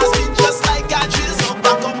 bumper spin just like a drill. So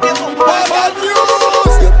back up your bumper. Bad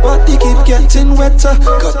news. Your body keep getting wetter,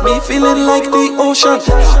 got me feeling like the ocean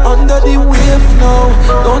under the wave now.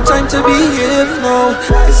 No time to behave now.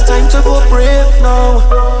 It's time to go brave now.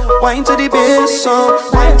 Wine to the bass song,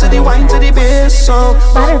 wine to the bass song.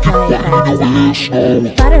 Butterfly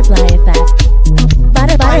effect. Butterfly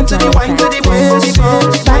effect. Wine to the bass song.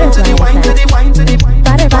 Wine to the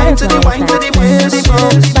bass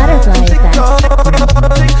song. Butterfly effect.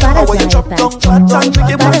 How you drop down flat and make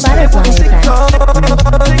your body stick down.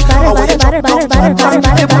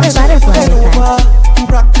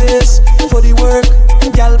 Practice for the work,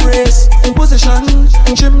 gal brace, position,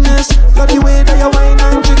 gymnast. Love the way that you whine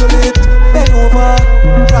and jiggle it. Bend over,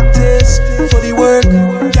 practice for the work,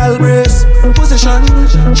 gal brace, position,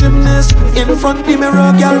 gymnast. In front the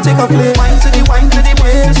mirror, gal take a flick. Wine to the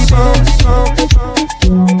bass song.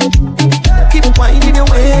 Keep winding your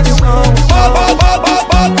waist now.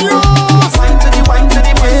 Wine to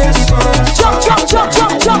the bass song.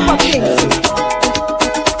 Jump up, kings.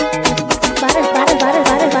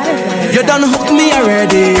 You done hooked me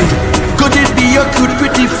already. Could it be your cute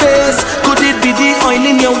pretty face? Could it be the oil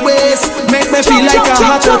in your waist? Make me feel like a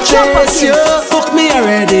hot chase. You hooked me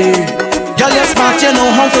already. Girl, you're smart, you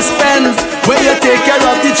know how to spend. Where you take care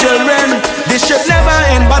of the children. This should never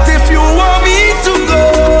end, but if you want me to go,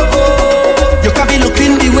 you can be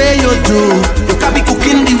looking the way you do. You can be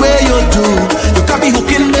cooking the way you do. You can be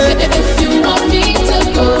hooking me. If you want me to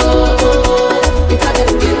go, you can be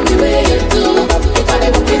looking the way you do. You can be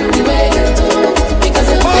looking the way you do. Because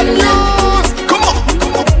you're Come on.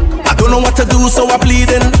 I don't know what to do, so I'm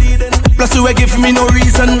bleeding. Plus you give me no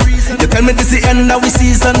reason. You tell me this the end of the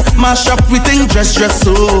season. Mash up we think dress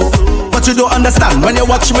so. But you don't understand when you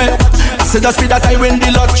watch me. I said just see that I win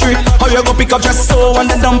the lottery. How you go pick up dress so and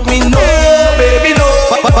then dump me? No, baby, no.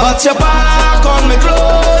 But your back on me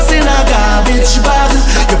clothes in a garbage bag.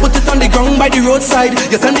 You put it on the ground by the roadside.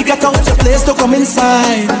 You tell me get out your place to come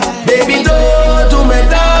inside. Baby, don't do me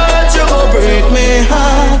that. You go break me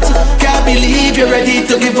heart. Can't believe you're ready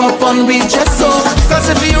to give up on me just so.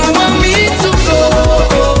 Cause if you want me to go,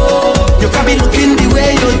 you can be looking the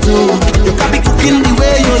way you do. You can be cooking the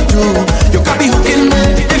way you do. You can be hooking me.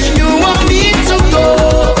 If you want me to go,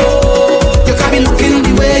 you can be looking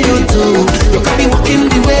the way you do. You can be walking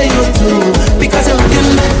the way you do. Because you're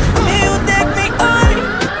hooking me. You take me high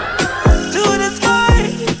to the sky.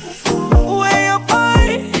 Way up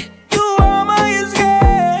high, you are my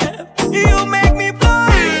escape. You make me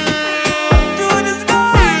fly to the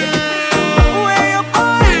sky. Way up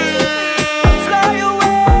high, fly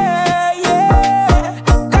away, yeah.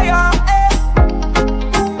 Kaya,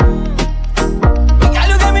 girl,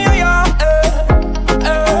 you get me on your,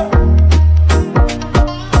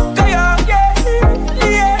 Kaya,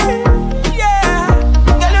 yeah.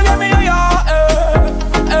 Girl, you get me on your,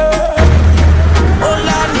 all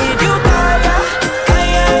I need you, Kaya, Kaya.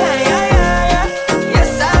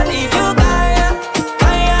 Yes, I need you, Kaya,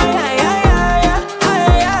 Kaya.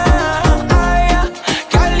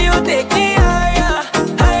 Girl, you take me higher.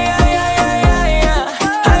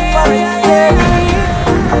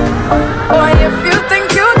 Boy, if you think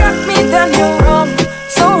you got me, then you're wrong,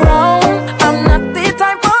 so wrong. I'm not the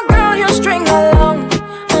type of girl you string along.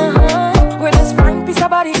 With this fine piece of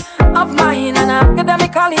body of mine and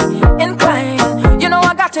academically inclined, you know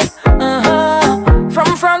I got it.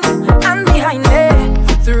 From front and behind me,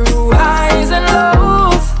 through highs and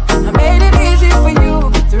lows, I made it easy for you.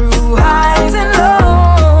 Through highs and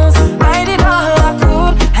lows, I did all I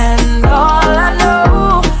could and all I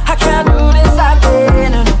know. I can't do this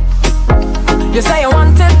again. No. You say you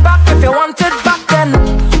want it back, if you want it back, then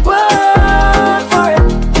work for it.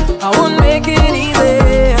 I won't make it easy.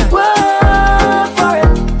 Work for it.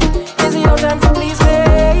 Is it your time to please me?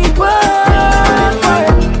 Work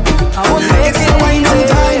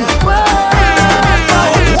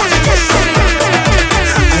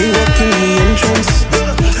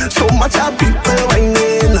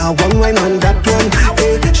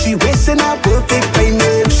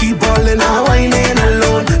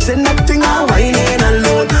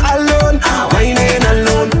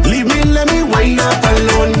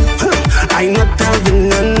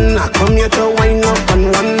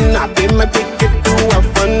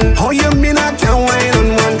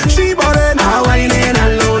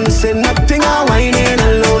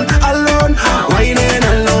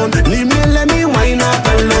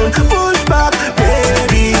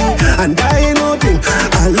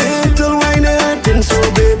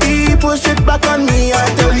back on me, I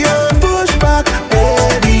tell you, push back,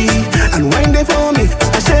 baby, and wind it for me.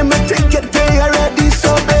 I say my ticket pay already,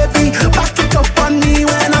 so baby, back it up on me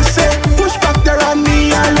when I say push back there on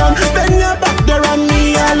me alone. Bend your back there on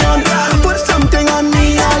me alone. Put something on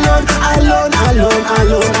me alone, alone, alone,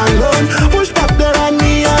 alone, alone. Push back there on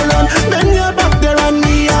me alone. Bend your back there on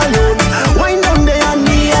me alone. Wind down there on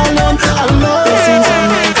me alone, alone.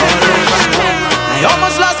 I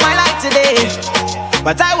almost lost my life today,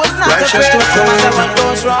 but I was not afraid no matter what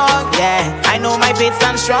goes wrong. Yeah, I know my faith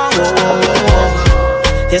stands strong. Oh, oh, oh.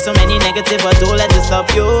 There's so many negative, but don't let it stop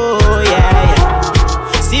you. Yeah, yeah.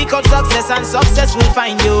 Seek out success and success will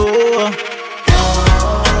find you.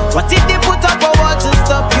 What if they put up a wall to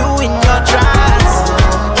stop you in your tracks?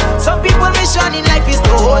 Some people's mission in life is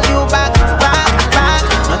to hold you back, back, back.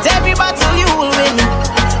 Not every battle you will win,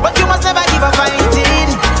 but you must never give up fighting.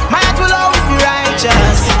 My heart will always be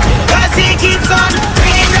righteous, cause he keeps on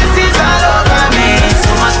raining blessings all over me.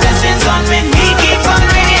 So much blessings on me. He keeps on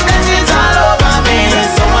raining blessings all over me.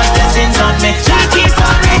 So much blessings on me. He keeps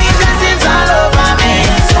on raining blessings all over me.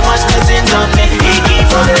 So much blessings on me. He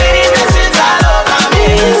keeps on raining blessings all over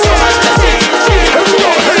me. So much blessings.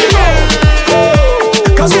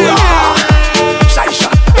 Cause we are shy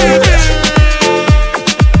shot.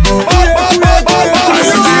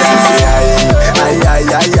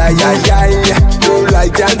 No lie,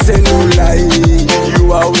 can't say no lie.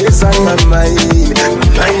 You always on my mind.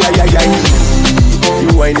 You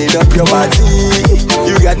winding up your body.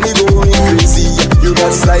 You got me going crazy. You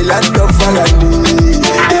got style and no me.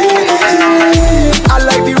 I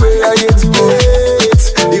like the way I get to it.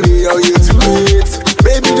 The way I get to it.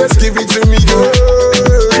 Baby, just give it to me, girl,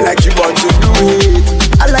 like you want to do it.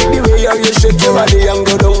 I like the way how you shake your body and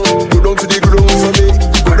go down to the ground for me.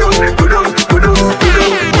 Go down, go down, go down, go down,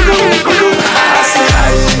 go down, go down. I say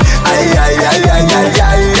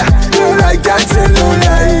I can't say no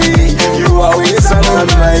lie. You always on my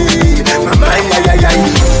mind,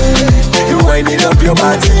 You winding up your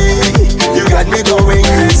body, you got me going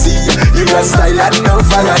crazy. You got style and no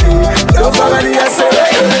faggoty, I say.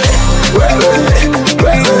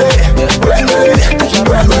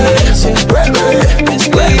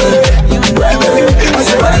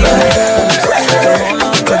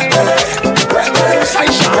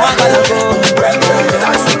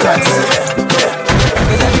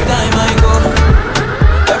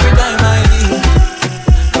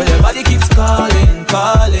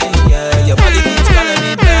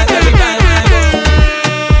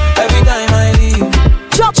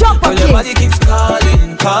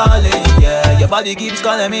 Body keeps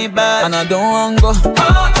calling me back, and I don't want to go. Till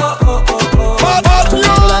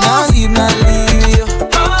I not leave, not leave you.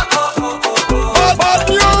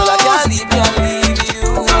 Till I can't leave, can't leave you.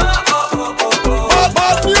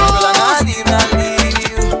 Till I not leave, not leave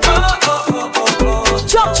you.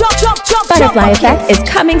 Butterfly Effect is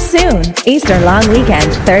coming soon. Easter long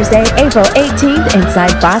weekend, Thursday, April 18th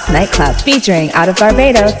inside Boss Nightclub, featuring out of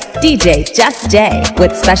Barbados, DJ Just J,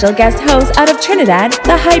 with special guest host out of Trinidad,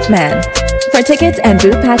 The Hype Man. For tickets and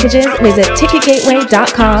booth packages, visit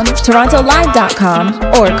ticketgateway.com, torontolive.com,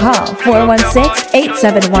 or call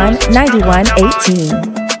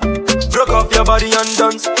 416-871-9118. Broke off your body and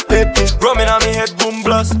dance, baby. Rumming on me head, boom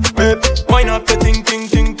blast, baby. Why not the ting, ting,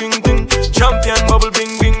 ting, ting, ting. Champion bubble,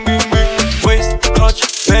 bing, bing, bing, bing. Waist,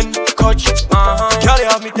 clutch, bend, clutch, Girl, you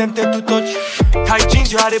have me tempted to touch. Tight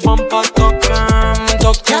jeans, you had a bumper, tuck,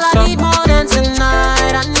 tuck. Girl, I need more than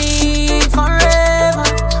tonight, I need forever.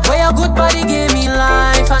 Where your good body gave me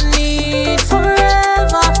life, I need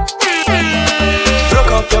forever.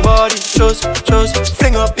 Broke off your body, just,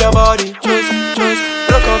 fling up your body, just.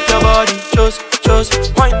 Broke off your body, just,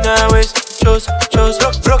 wind that waist, just.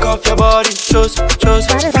 Broke off your body, just,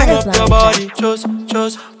 fling up your body, just.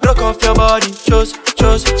 Broke off your body, just,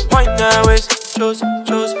 wind that waist, just.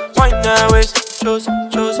 Wind that waist, just.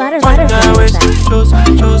 Wind that waist, just.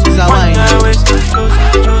 Wind that waist, just.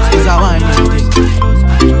 It's a wine.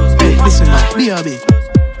 Hey, listen now, baby.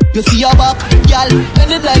 You see your back, girl,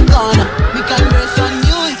 bend it like Ghana. We can race on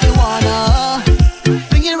you if you wanna.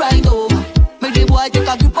 Bring it right over. Make the boy take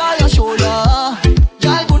a grip on your shoulder.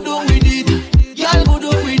 Girl, go down with it. Girl, go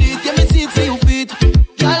down with it. Let me see it for your feet.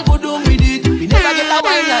 Girl, go down with it. We never get a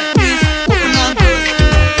wine like this. Open and close.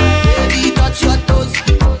 Baby, touch your toes.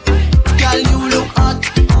 Girl, you look hot.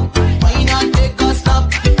 Why not take a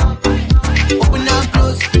snap? Open and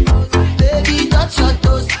close. Baby, touch your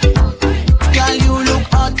toes. Girl, you look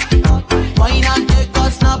hot. Why not take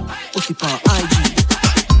a snap? Pussy pan, I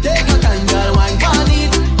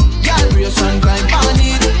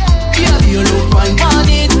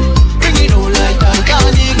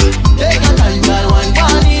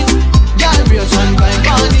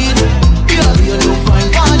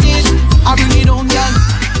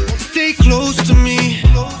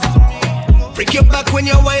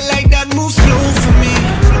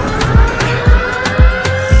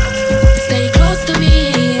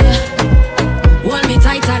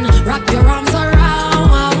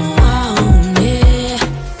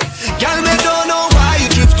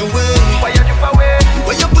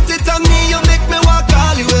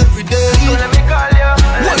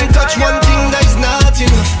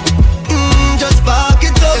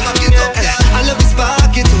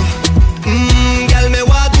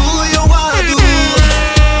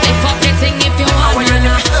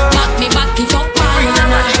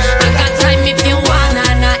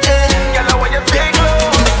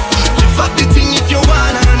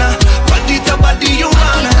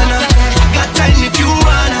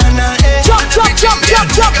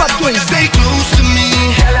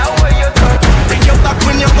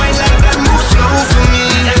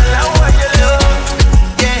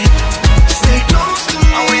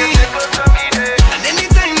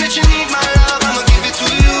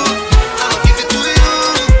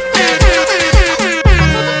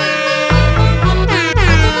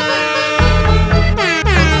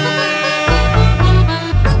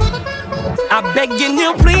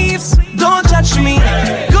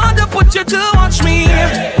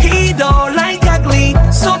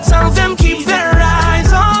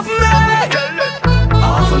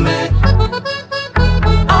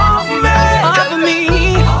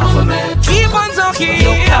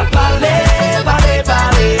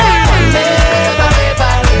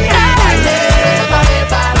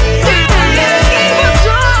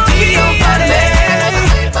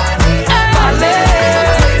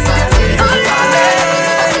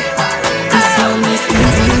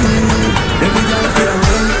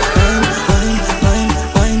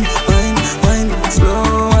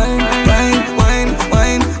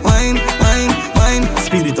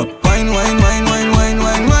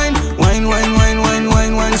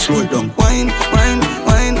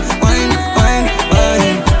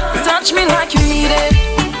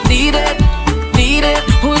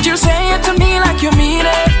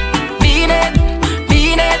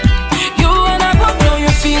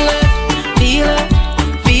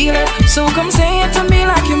So come say it to me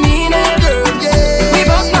like you mean it. Girl, yeah. We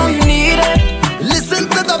both know you need it. Listen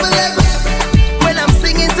to double M when I'm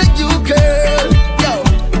singing to you, girl. Yo,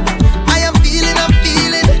 I am feeling,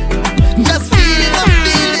 just feeling, I'm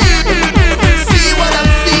feeling. See what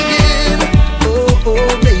I'm singing. Oh,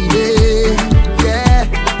 oh, baby, yeah.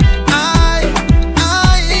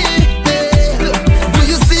 Do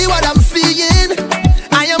you see what I'm seeing?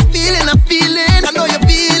 I am feeling, I'm feeling. I know you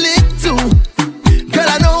feel it too. Girl,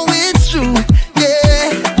 I know it's true,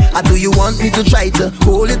 yeah. Do you want me to try to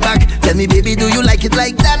hold it back? Tell me, baby, do you like it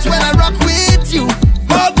like that when I rock with you?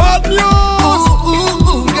 Bob news!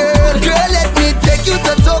 Ooh, girl, let me take you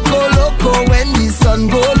to Toco Loco when the sun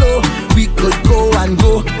go low. We could go and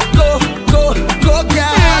go, girl. Go.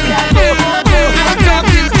 I'm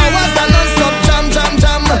talking hours and non-stop jam.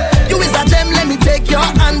 You is a gem, let me take your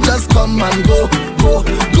hand, just come and go, girl.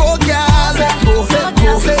 Go.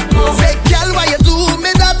 Say, girl, why you do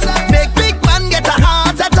me that? Make big man get a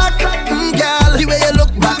heart attack. Girl, the way you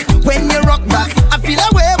look back when you rock back, I feel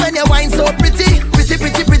away when you whine so pretty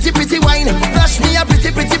wine. Flash me a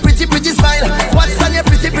pretty smile. What's on your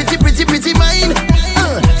pretty mind?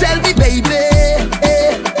 Tell me, baby.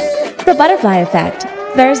 The Butterfly Effect,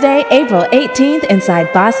 Thursday, April 18th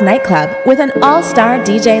inside Boss Nightclub with an all-star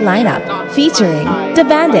DJ lineup featuring Da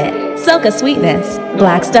Bandit, Silka Sweetness,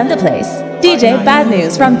 Black Stundaplace, DJ Bad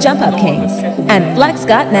News from Jump Up Kings, and Flex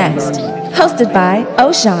Got Next. Hosted by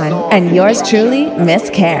Oshan and yours truly, Miss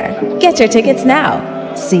Care. Get your tickets now.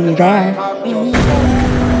 See you there.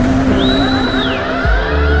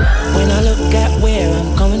 When I look at where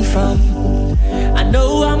I'm coming from, I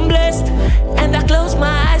know I'm blessed, and I close my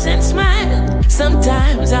eyes and smile.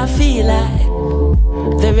 Sometimes I feel like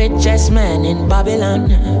the richest man in Babylon,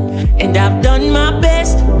 and I've done my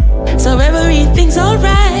best, so everything's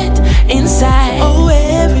alright inside. Oh,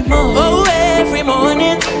 every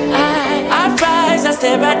morning I rise, I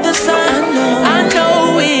stare at the sun. I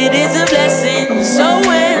know it is a blessing. So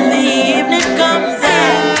when the evening comes,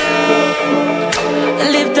 I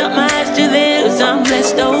lift up my eyes to the hills. I'm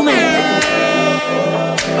blessed, oh man.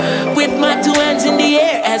 With my two hands in the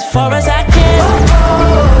air, as far as I can.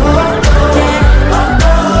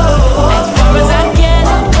 As far as I can.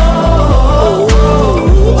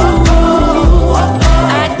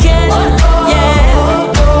 I can, yeah.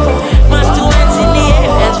 My two hands in the air,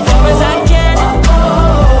 as far as I can.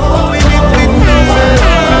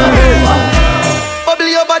 Bubble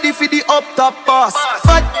your body for the up top boss.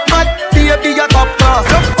 Fat, baby, your top class.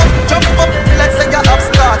 Jump up, let's say you're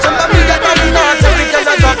upstart. Jump up, me get on the dance, every girl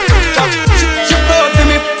a drop. She told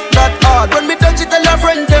me that hard. When me touch it, tell her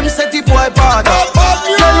friend them set the boy bad.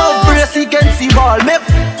 Your love brace against the wall.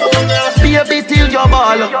 Baby till your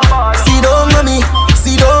ball. See down on me,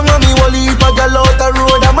 wally if a girl out the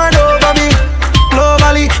road, a man over me.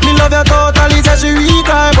 Globally, me love you totally. Say she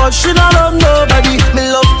retry, but she not love nobody. Me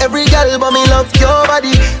love every girl, but me love your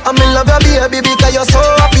body. And me love your baby because you're so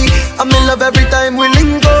happy. And me love every time we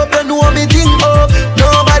link up. You know me think of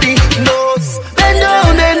nobody knows. Bend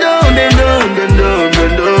down.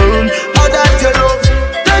 How that you love?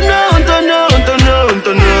 Turn down.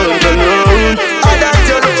 How that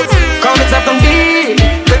you love? Come and talk to me.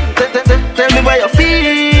 Tell me where you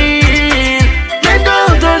feel. Bend down.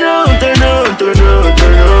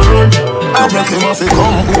 I break him off, he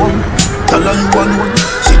come home. Tell her you alone.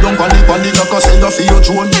 Sit down on the like I send her for your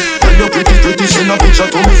drone. Tell your pretty, send a picture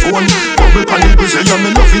to me phone. Bubble on the say you me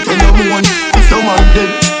love it when you moan. If your man dead,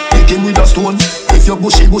 take him with a stone. If you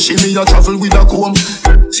bushy, me a travel with a comb.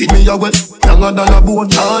 See me a wet, younger than a bone.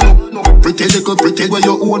 No, pretty little pretty where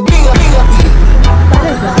you own.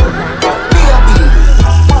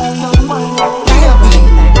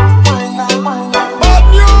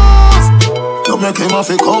 You make him have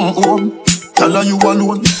to come home. Tell her you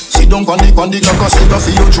alone. Sit down on the like I send her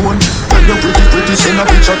for your drone. Tell your pretty, send a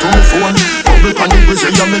picture to my phone. Bubble on the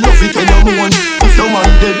say you me love it when you moan. If your man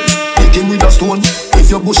dead, take him with a stone.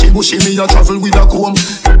 If you bushy, me a travel with a comb.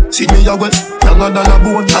 See me a wet, younger than a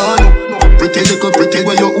bone. No, pretty little pretty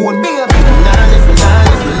where you own. But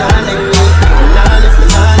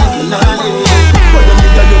the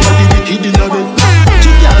nigga you are the wicked in a bed.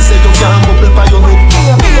 She can't say you can't bubble by your head.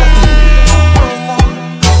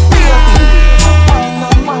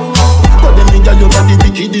 Girl, you got the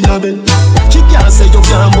wicked in a bed. She can't say you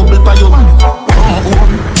can't bubble by your come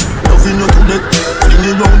home. Loving you to death. Fling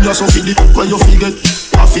it round you so feel it where you forget.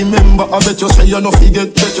 Half remember, I bet you say you no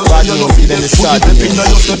forget. Bet you say you no forget. Put the pep in your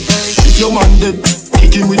step. If your man dead,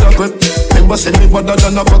 kick him with a grip. Remember send me better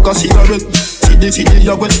than a pack of cigarette. See the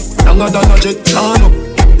you wet, younger than a jet. Turn up,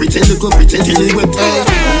 pretty little pretty till it wet.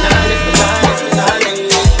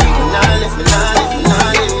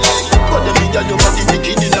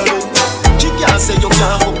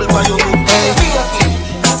 now bubble by your book. Hey,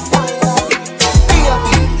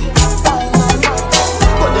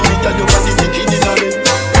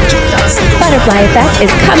 Butterfly Effect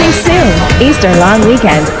is coming soon. Easter long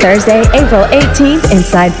weekend, Thursday, April 18th,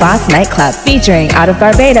 inside Boss Nightclub, featuring out of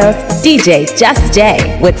Barbados, DJ Just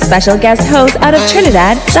J, with special guest host out of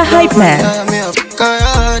Trinidad, the Hype Man.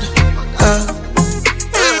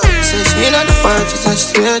 I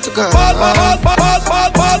swear to God. I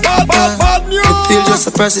feel just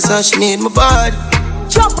a person, so she need my body.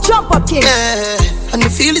 Jump up, kid. Yeah, and I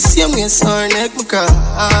feel the same way, so her neck my car.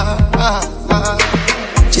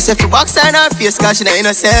 She said for box on her face, cause she not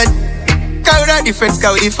innocent. Carry her different,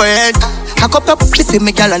 cause we different. I cup up the film,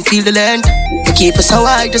 me girl, and feel the land. They keep us so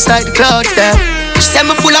high, just like the clouds there. She said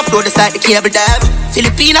me full of flow, just like the cable dam.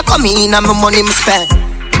 Filipina come in, and my money me spend.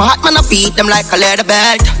 My heart man, I beat them like a leather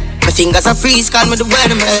belt. My fingers are freeze, call me the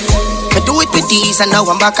weatherman. I do it with these, and now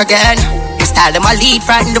I'm back again. My style them, I lead,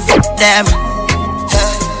 frighten the fuck them.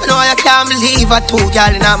 I know I can't believe I told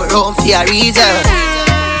y'all in my room for a reason.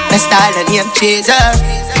 My style and name chaser.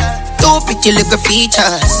 Two pretty little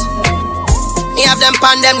features. Me have them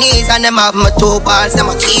on them knees and them have my two balls,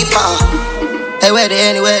 them a keeper. Hey, where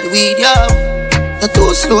they anywhere the weed, yo? The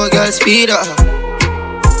two slow girl speed up.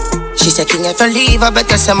 She said, King, if I leave, I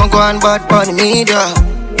better say I'm going bad for the media.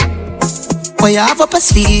 What you have up a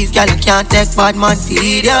sleeve, girl, you can't take bad man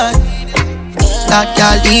feed ya. That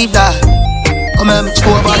girl leave that. Come here, me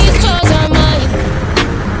show about These clothes are mine,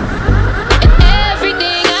 and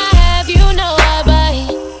everything I have, you know I buy.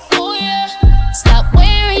 Oh yeah. Stop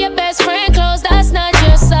wearing your best friend clothes, that's not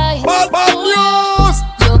your size.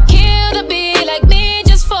 You'll kill the beat like me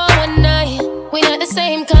just for one night. We not the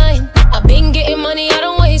same kind. I've been getting money, I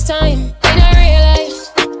don't waste time. In a real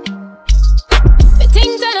life, the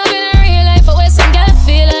things that I've been in real life, I wear some girl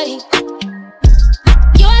feel like.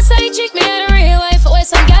 You a side chick, me in a real life, I wear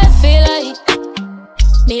some girl feel like.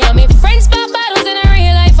 Me and my friends pop bottles in a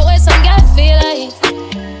real life, I wear some girl feel like.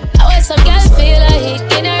 I wear some girl feel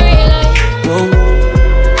like in a real life.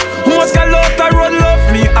 Most girl out the road love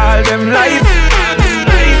me all them life.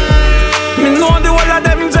 Me know the whole of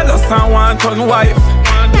them jealous and want on wife.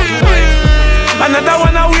 Another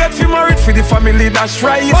one I wait for married for the family that's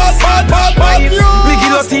right. Me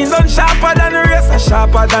guillotine done sharper than the race,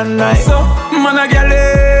 sharper than knife. So man a girl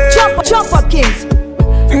is Jump up, kings.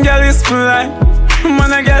 Girl is fly.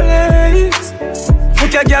 Man a girl is.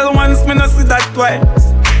 Fuck a girl once, me no see that twice.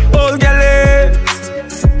 Old girl is.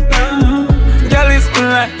 Girl is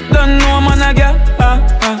fly. Don't know man a girl.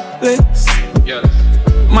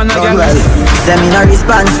 Man a girl. Send me no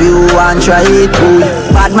response for you and try it. Ooh,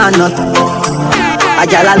 bad man not. A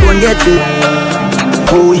girl alone get you.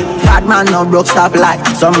 Ooh, bad man no broke stop light.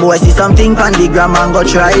 Some boy see something on the gram and go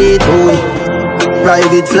try it. Ooh,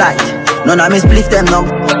 private flight. None of me split them no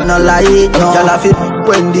light. No, girl a fit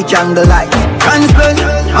when the candle light. Transplant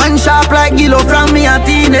and sharp like Gillo from me a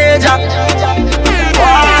teenager.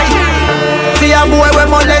 Why? See a boy we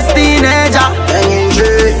molest teenager.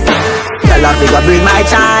 Girl a figure bring my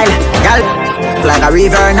child. Girl like a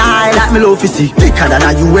river Nile. Like me love to see thicker than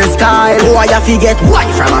a US style. Boy a fi get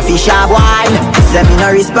white from a fish a boil. Send me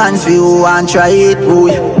no response for you and try it.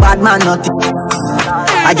 Boy, bad man not.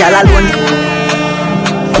 A girl alone.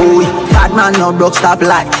 Boy, bad man no broke stop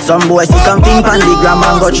light. Some boy see something on the gram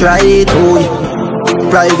and go try it. Boy,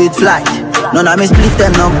 private flight. None of me split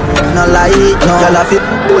them no light. No, girl a fi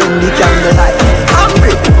when the candle light.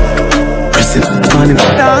 Hungry. Pressing on it.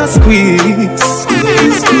 Don't squeeze.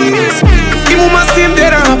 The woman seem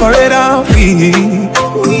dead and operator.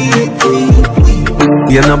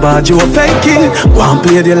 You're not bad, you a fake it. Go and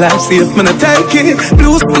play the life safe, man I take it.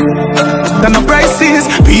 Blues than the prices.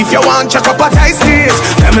 Beef you want, check up at ISIS.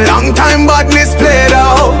 Them long time badness played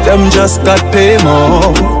out. Them just got pay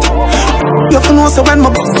more. You have to know so when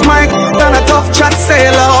my mic and a tough chat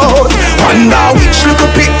sail out. Wonder which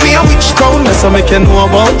little pick me and which crown. That's how make you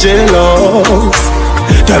know about jealous.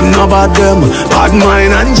 Them no bad them, bad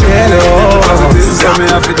mind and jealous. Tell me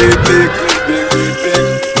have to do big,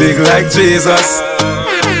 big like Jesus.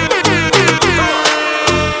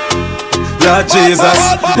 Lord Jesus,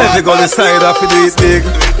 let me go the side of it big,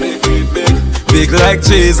 big like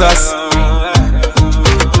Jesus.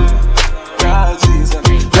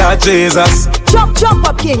 Lord Jesus. Jump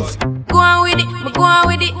up, kings. Go on with it, go on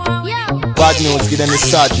with it. Bad news, give them the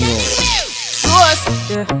sad news.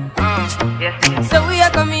 Yeah. So we are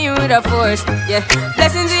coming in with a force, yeah.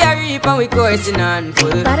 Blessings we are reap and we coursing on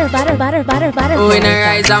full. Butter. Oh, we not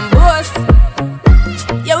rise and boast.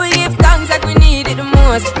 Yeah, we give thanks like we need it the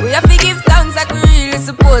most. We have to give thanks like we really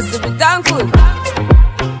supposed to be thankful.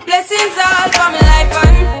 Blessings all for my life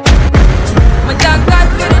and my thank God.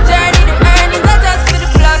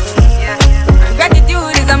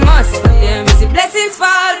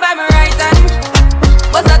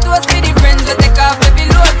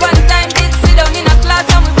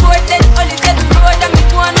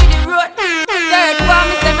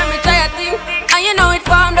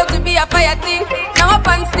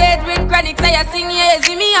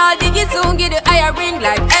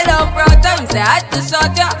 say I had to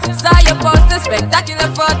shot ya. Saw your poster,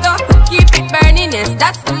 spectacular photo. Keep it burning, yes,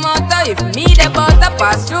 that's the motto. If me the butter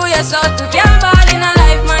pass through your soul to get ball in a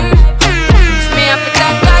life, man. Me have to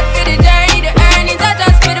thank God for the journey, the earnings are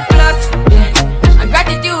just for the plus. Yeah, and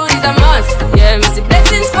gratitude is a must. Yeah, me see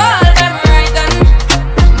blessings fall, them right on.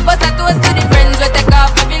 But I toast to the friends we take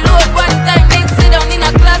off every load. One time they sit down in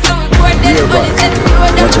a class and we pour them. But they said to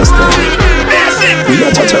load them. We a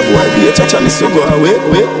cha-cha boy, be a cha-cha nisso go away.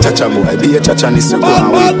 Cha-cha boy, be a cha-cha nisso go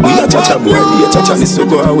away. We a cha-cha boy, be a cha-cha nisso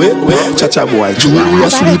go away. Cha-cha boy, jewelry a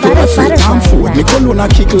sleep over feet and food. Me cologne a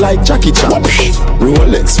kick like Jackie Chan.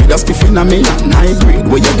 Rolex with a spiff in a million. High grade,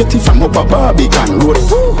 where you get it from up a Barbican road.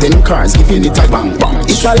 10 cars giving it a bang bang.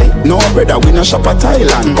 Italy, no brother, we no shop at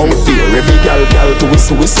Thailand. Out there, every gal to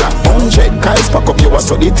whistle. 100 guys pack up your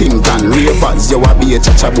so the thing can. Ravers, you a be a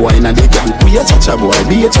cha-cha boy in a the gang. We a cha-cha boy,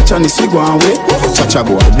 be a cha-cha nisso go away. Cha-cha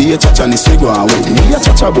boy, be a cha-cha nisso go away. Be a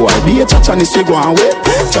cha-cha boy, be a cha-cha nisso go away.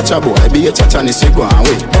 Cha-cha boy, be a cha-cha nisso go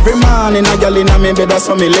away. Every man in a gal in a me bed that's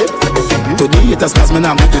how me live. To the haters cause me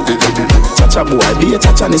now cha-cha boy, be a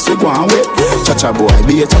cha-cha nisso go away. Cha-cha boy,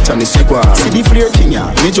 be a cha-cha nisso go away. See the flirting ya,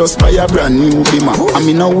 me just buy a brand new bimmer. I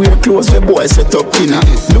me now wear clothes where boy set up dinner.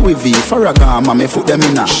 Louis V, Farragamo, me foot them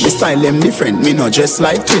in a. Me style them different, me not just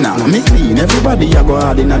like Tina. Me clean, everybody I go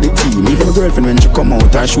hard in a the team. Even my girlfriend when she come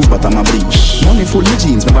out, her shoes but I'm a bleach. Money full of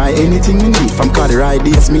jeans, me buy anything me need. From car the ride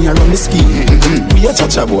days, me I run the scheme. Be a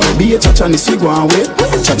cha-cha boy, be a cha-cha nisso go away.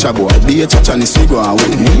 Cha-cha boy, be a cha-cha nisso go away.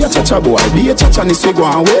 Be a cha-cha boy, be a cha-cha nisso go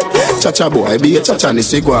away. Cha-cha boy, be a cha-cha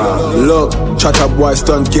nisso go away. Look, cha-cha boy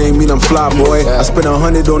stunt game, mean I'm fly boy. I spent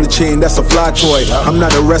 100 on the chain, that's a fly toy. I'm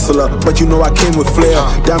not a wrestler, but you know I came with flair.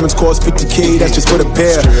 Diamonds cost 50K, that's just for the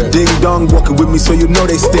pair. Ding dong walking with me, so you know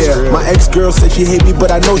they stare. My ex-girl said she hate me,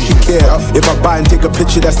 but I know she care. If I buy and take a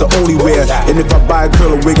picture, that's the only wear. And if I buy a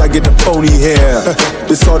girl a wig, I get the pony hair.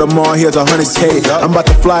 This Audemars, here's 100K. I'm about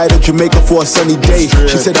to fly to Jamaica for a sunny day.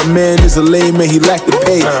 She said a man is a lame man, he lacked the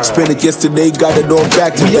pay. Spent it yesterday, got it all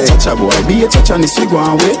back today. Be a cha-cha boy, be a cha-cha nisso go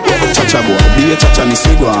away. Cha-cha boy, be a cha-cha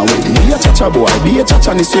nisso go away. Be a cha-cha boy, be a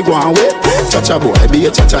cha-cha nisso go away. Cha-cha boy, be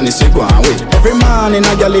a cha-cha nisso go away. Every man in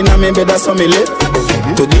a gal in a me bed that's how me live.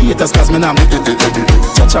 To the haters cause me now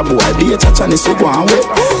cha-cha boy, be a cha-cha nisso go away.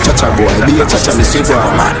 Cha-cha boy, be a cha-cha nisso go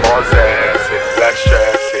away. More zessing, less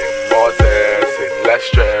stressing. More zessing, less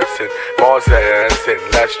stressing. More zessing,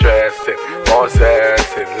 less stressing. More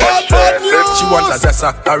zessing, less stressing. She want a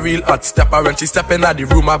zessa, a real hot stepper. When she step in the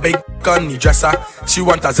room, a big gunny dresser. She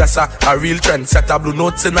want a zessa, a real trend setter. Blue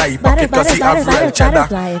notes in her pocket cause he have real cheddar.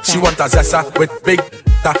 She want a zessa with big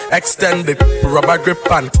extended rubber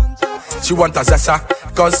grip and she want a zessa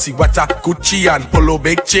cause she wetter. Gucci and polo,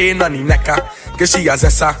 big chain on the necker. Cause she a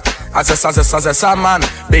zessa man.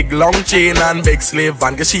 Big long chain and big slave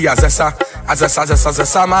van. Cause she a zessa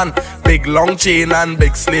man. Big long chain and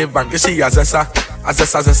big slave van. Cause she a zessa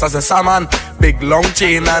man. Big long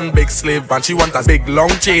chain and big slave van. She want a big long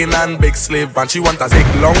chain and big slave van. She want a big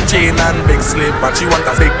long chain and big slave van. She want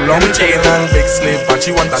a big long chain and big slave van.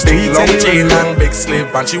 She want a big long chain and big slave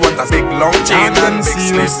van. She want a big long chain and big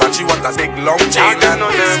slave van. She want a big long chain and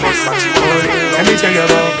big slave van. She want a big long chain and big slave van. Let me tell you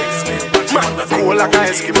about cool like a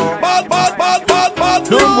Eskimo.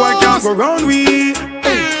 No boy can't go round we.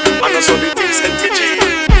 And also the things NPG.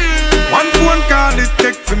 One phone call it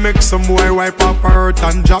take to make some boy wipe up her hurt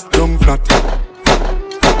and drop down flat.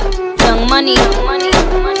 Young money,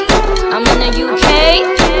 I'm in the UK.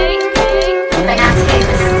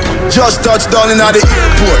 Just touched down in the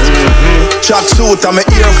airport. Track suit and my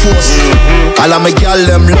Air Force. All of my gal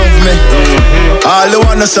them love me. All the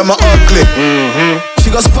wanna say me ugly. She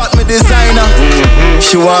go spot me designer.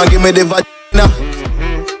 She wanna give me the vagina.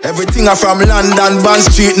 Everything I from London, Bond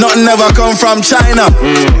Street. Nothing ever come from China.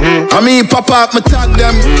 I mean pop up, me tag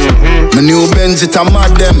them. My new Benz it a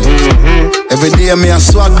mad them. Every day me a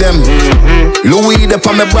swag them. Louis de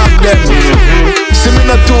pa me back them. See me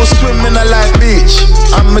not too swim, me not like beach.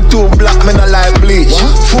 And me too black, me not like bleach.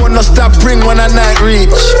 Phone no stop ring when I night reach.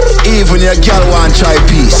 Even your girl want try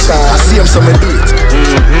peace. I see him so me do it.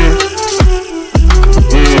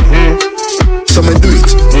 So me do it.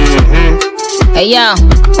 Hey yo,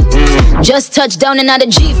 just touched down and out of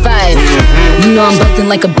G5. You know I'm buzzing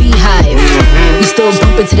like a beehive. We still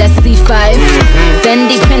bumping to that C5.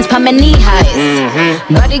 Fendi prints pa my knee highs.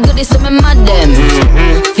 Body good is some in my dem.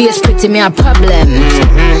 Fierce pretty me a problem.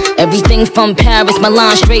 Everything from Paris,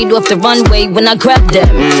 Milan, straight off the runway when I grab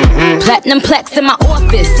them. Platinum plaques in my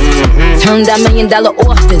office. Turned that $1 million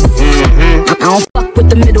office. I don't fuck with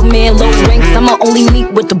the middleman, low ranks. I'ma only meet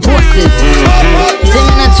with the bosses.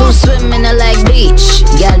 Swimming to swim and I like beach.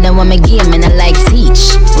 Girl, then want me game and I like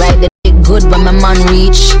teach. Ride the dick good good when my man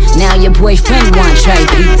reach. Now your boyfriend want try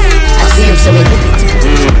peace. I see him, so we do it.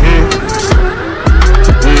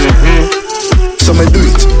 So me do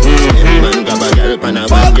it. Man grab a girl pan a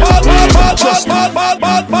bad girl. Just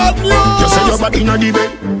say your body inna the bed.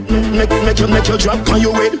 Make you drop on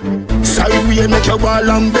your head. Sideway make you ball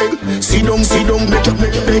and beg. Sit down, make you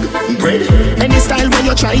beg. Bread. Any style where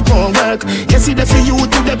you try it won't work. You see the for you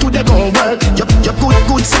to the gon' work. You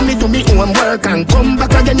good, see me do me own work and come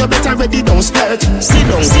back again. You better ready, don't skirt. Sit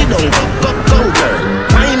down, go girl.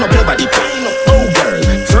 Pine up your body, pine up, oh girl.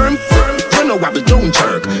 Firm, you know wobble, don't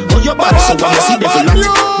jerk. Go your back so when you see the feel like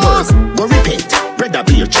work. Go repent, brother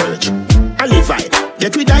be your church. Alivide,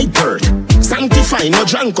 get rid of bird. Sanctify, no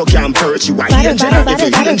drunk can't perch. You are angel, if you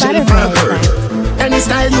angel can't hurt. Any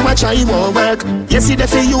style you a try won't work. You see the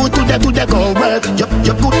for you to the gon' work. You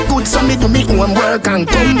good, so me do me own work and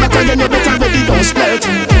come back again. You better ready, don't skirt.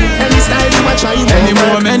 Any style you a try won't any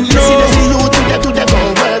work. moment, You see the for you to the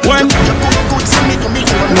gon' work. When you good, so me do me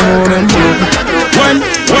own work and come back again.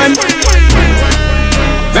 When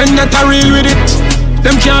Vendetta real with it.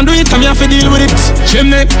 Them can't do it, I'm here to deal with it.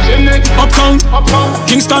 Chimney, Uptown,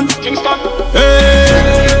 Kingston.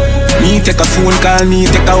 Hey. Me take a phone call, me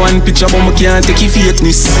take a one picture, but me can't take your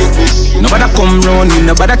fakeness. Nobody come round me,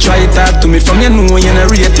 nobody try talk to me. From you know you not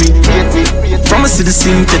rate me. From a see the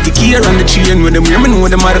synthetic here on the chain when them hear me know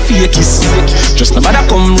them are the fakies. Just nobody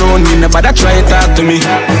come round me, nobody try talk to me.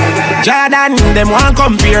 Jordan, them want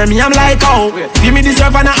compare me, I'm like, oh, give me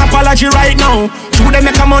deserve an apology right now. True, them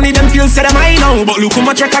make a money, them feel say them I know. But look how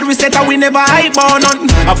much record we set and we never hype on none.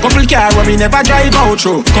 Have couple car where we never drive out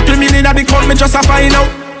through. Couple million a big call me just a find out.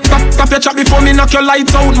 Stop your chat before me knock your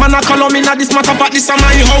lights out. Man, I call on me now, this matter fact, this is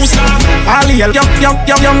my house. All the young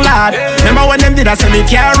lad. Remember when them did I say me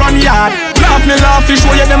care run yard. Laugh, you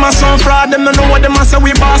show you them a some fraud. Them don't know what them a say,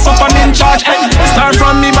 we boss up and in charge. Hey, start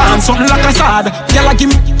from me band, something like a sad. Girl,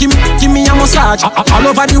 give me a massage. All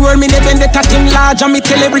over the world, me they bend the thing large. And me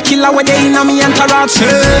tell every killer where they in a me entourage.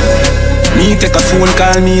 Me take a phone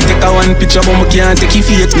call, me take a one picture, but me can't take your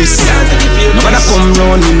fakeness. Nobody come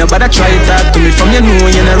round me, nobody try talk to me. From you know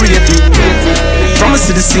you not rate me. From a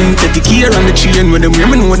see the synthetic here on the chain when them hear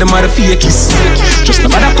me know them are the fakies. Just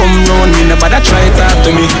nobody come round me, nobody try talk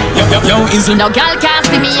to me. Yo, easy. No girl can't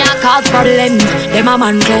see me and cause problem. Them a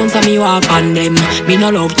man clowns and me walk on them. Me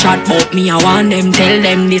no love chat but me I want them. Tell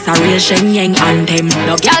them this a real Shen Yang anthem.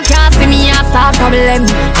 No girl can't see me and start problem.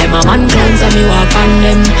 Them a man clowns and me walk on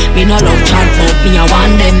them. Me no love chat but me I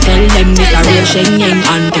want them. Tell them this a real Shen Yang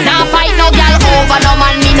anthem. Now fight no girl over no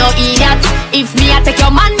man, me no idiot. If me a take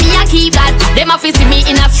your man, me a keep that. Them a see me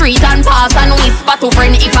in a street and pass and whisper to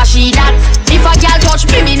friend if I she that. If a girl touch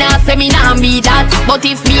me, me nah say me nah be that. But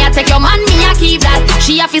if me a take your man, me a keep that.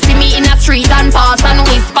 She a see me in a street and pass and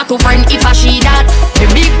whisper to friend if I she that.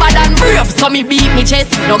 Me big bad and brave, so me beat me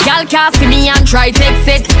chest. No girl can't see me and try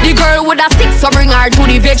text it. The girl with a stick, so bring her to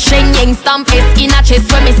the vet. Shen Yang stamp it in a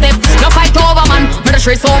chest when me step. No fight over man, but the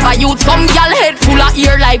stress over youth. Some girl head full of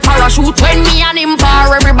ear like parachute. When me and him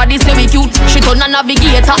par, everybody say we cute. She turn a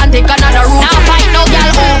navigator and take another route. Now fight no girl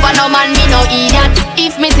over no man, me no idiot.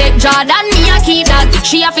 If me take Jordan, me a keep that.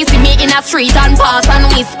 She a see me in a street and pass and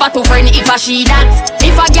whisper to friend if I she that.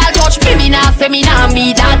 If a girl touch me, me nah say me nah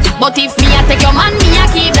be that. But if me a take your man, me a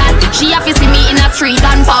keep that. She a see me in a street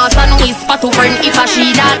and pass and whisper to friend if I she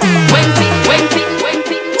that. When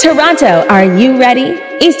Toronto, are you ready?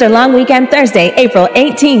 Easter Long Weekend Thursday, April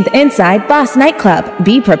 18th inside Boss Nightclub.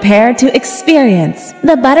 Be prepared to experience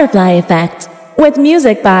the Butterfly Effect. With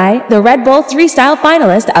music by the Red Bull 3-style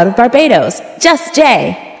finalist out of Barbados, Just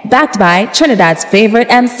Jay. Backed by Trinidad's favorite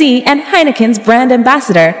MC and Heineken's brand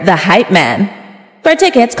ambassador, The Hype Man. For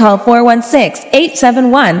tickets, call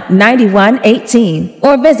 416-871-9118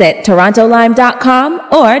 or visit torontolime.com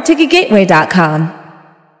or ticketgateway.com.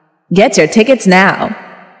 Get your tickets now.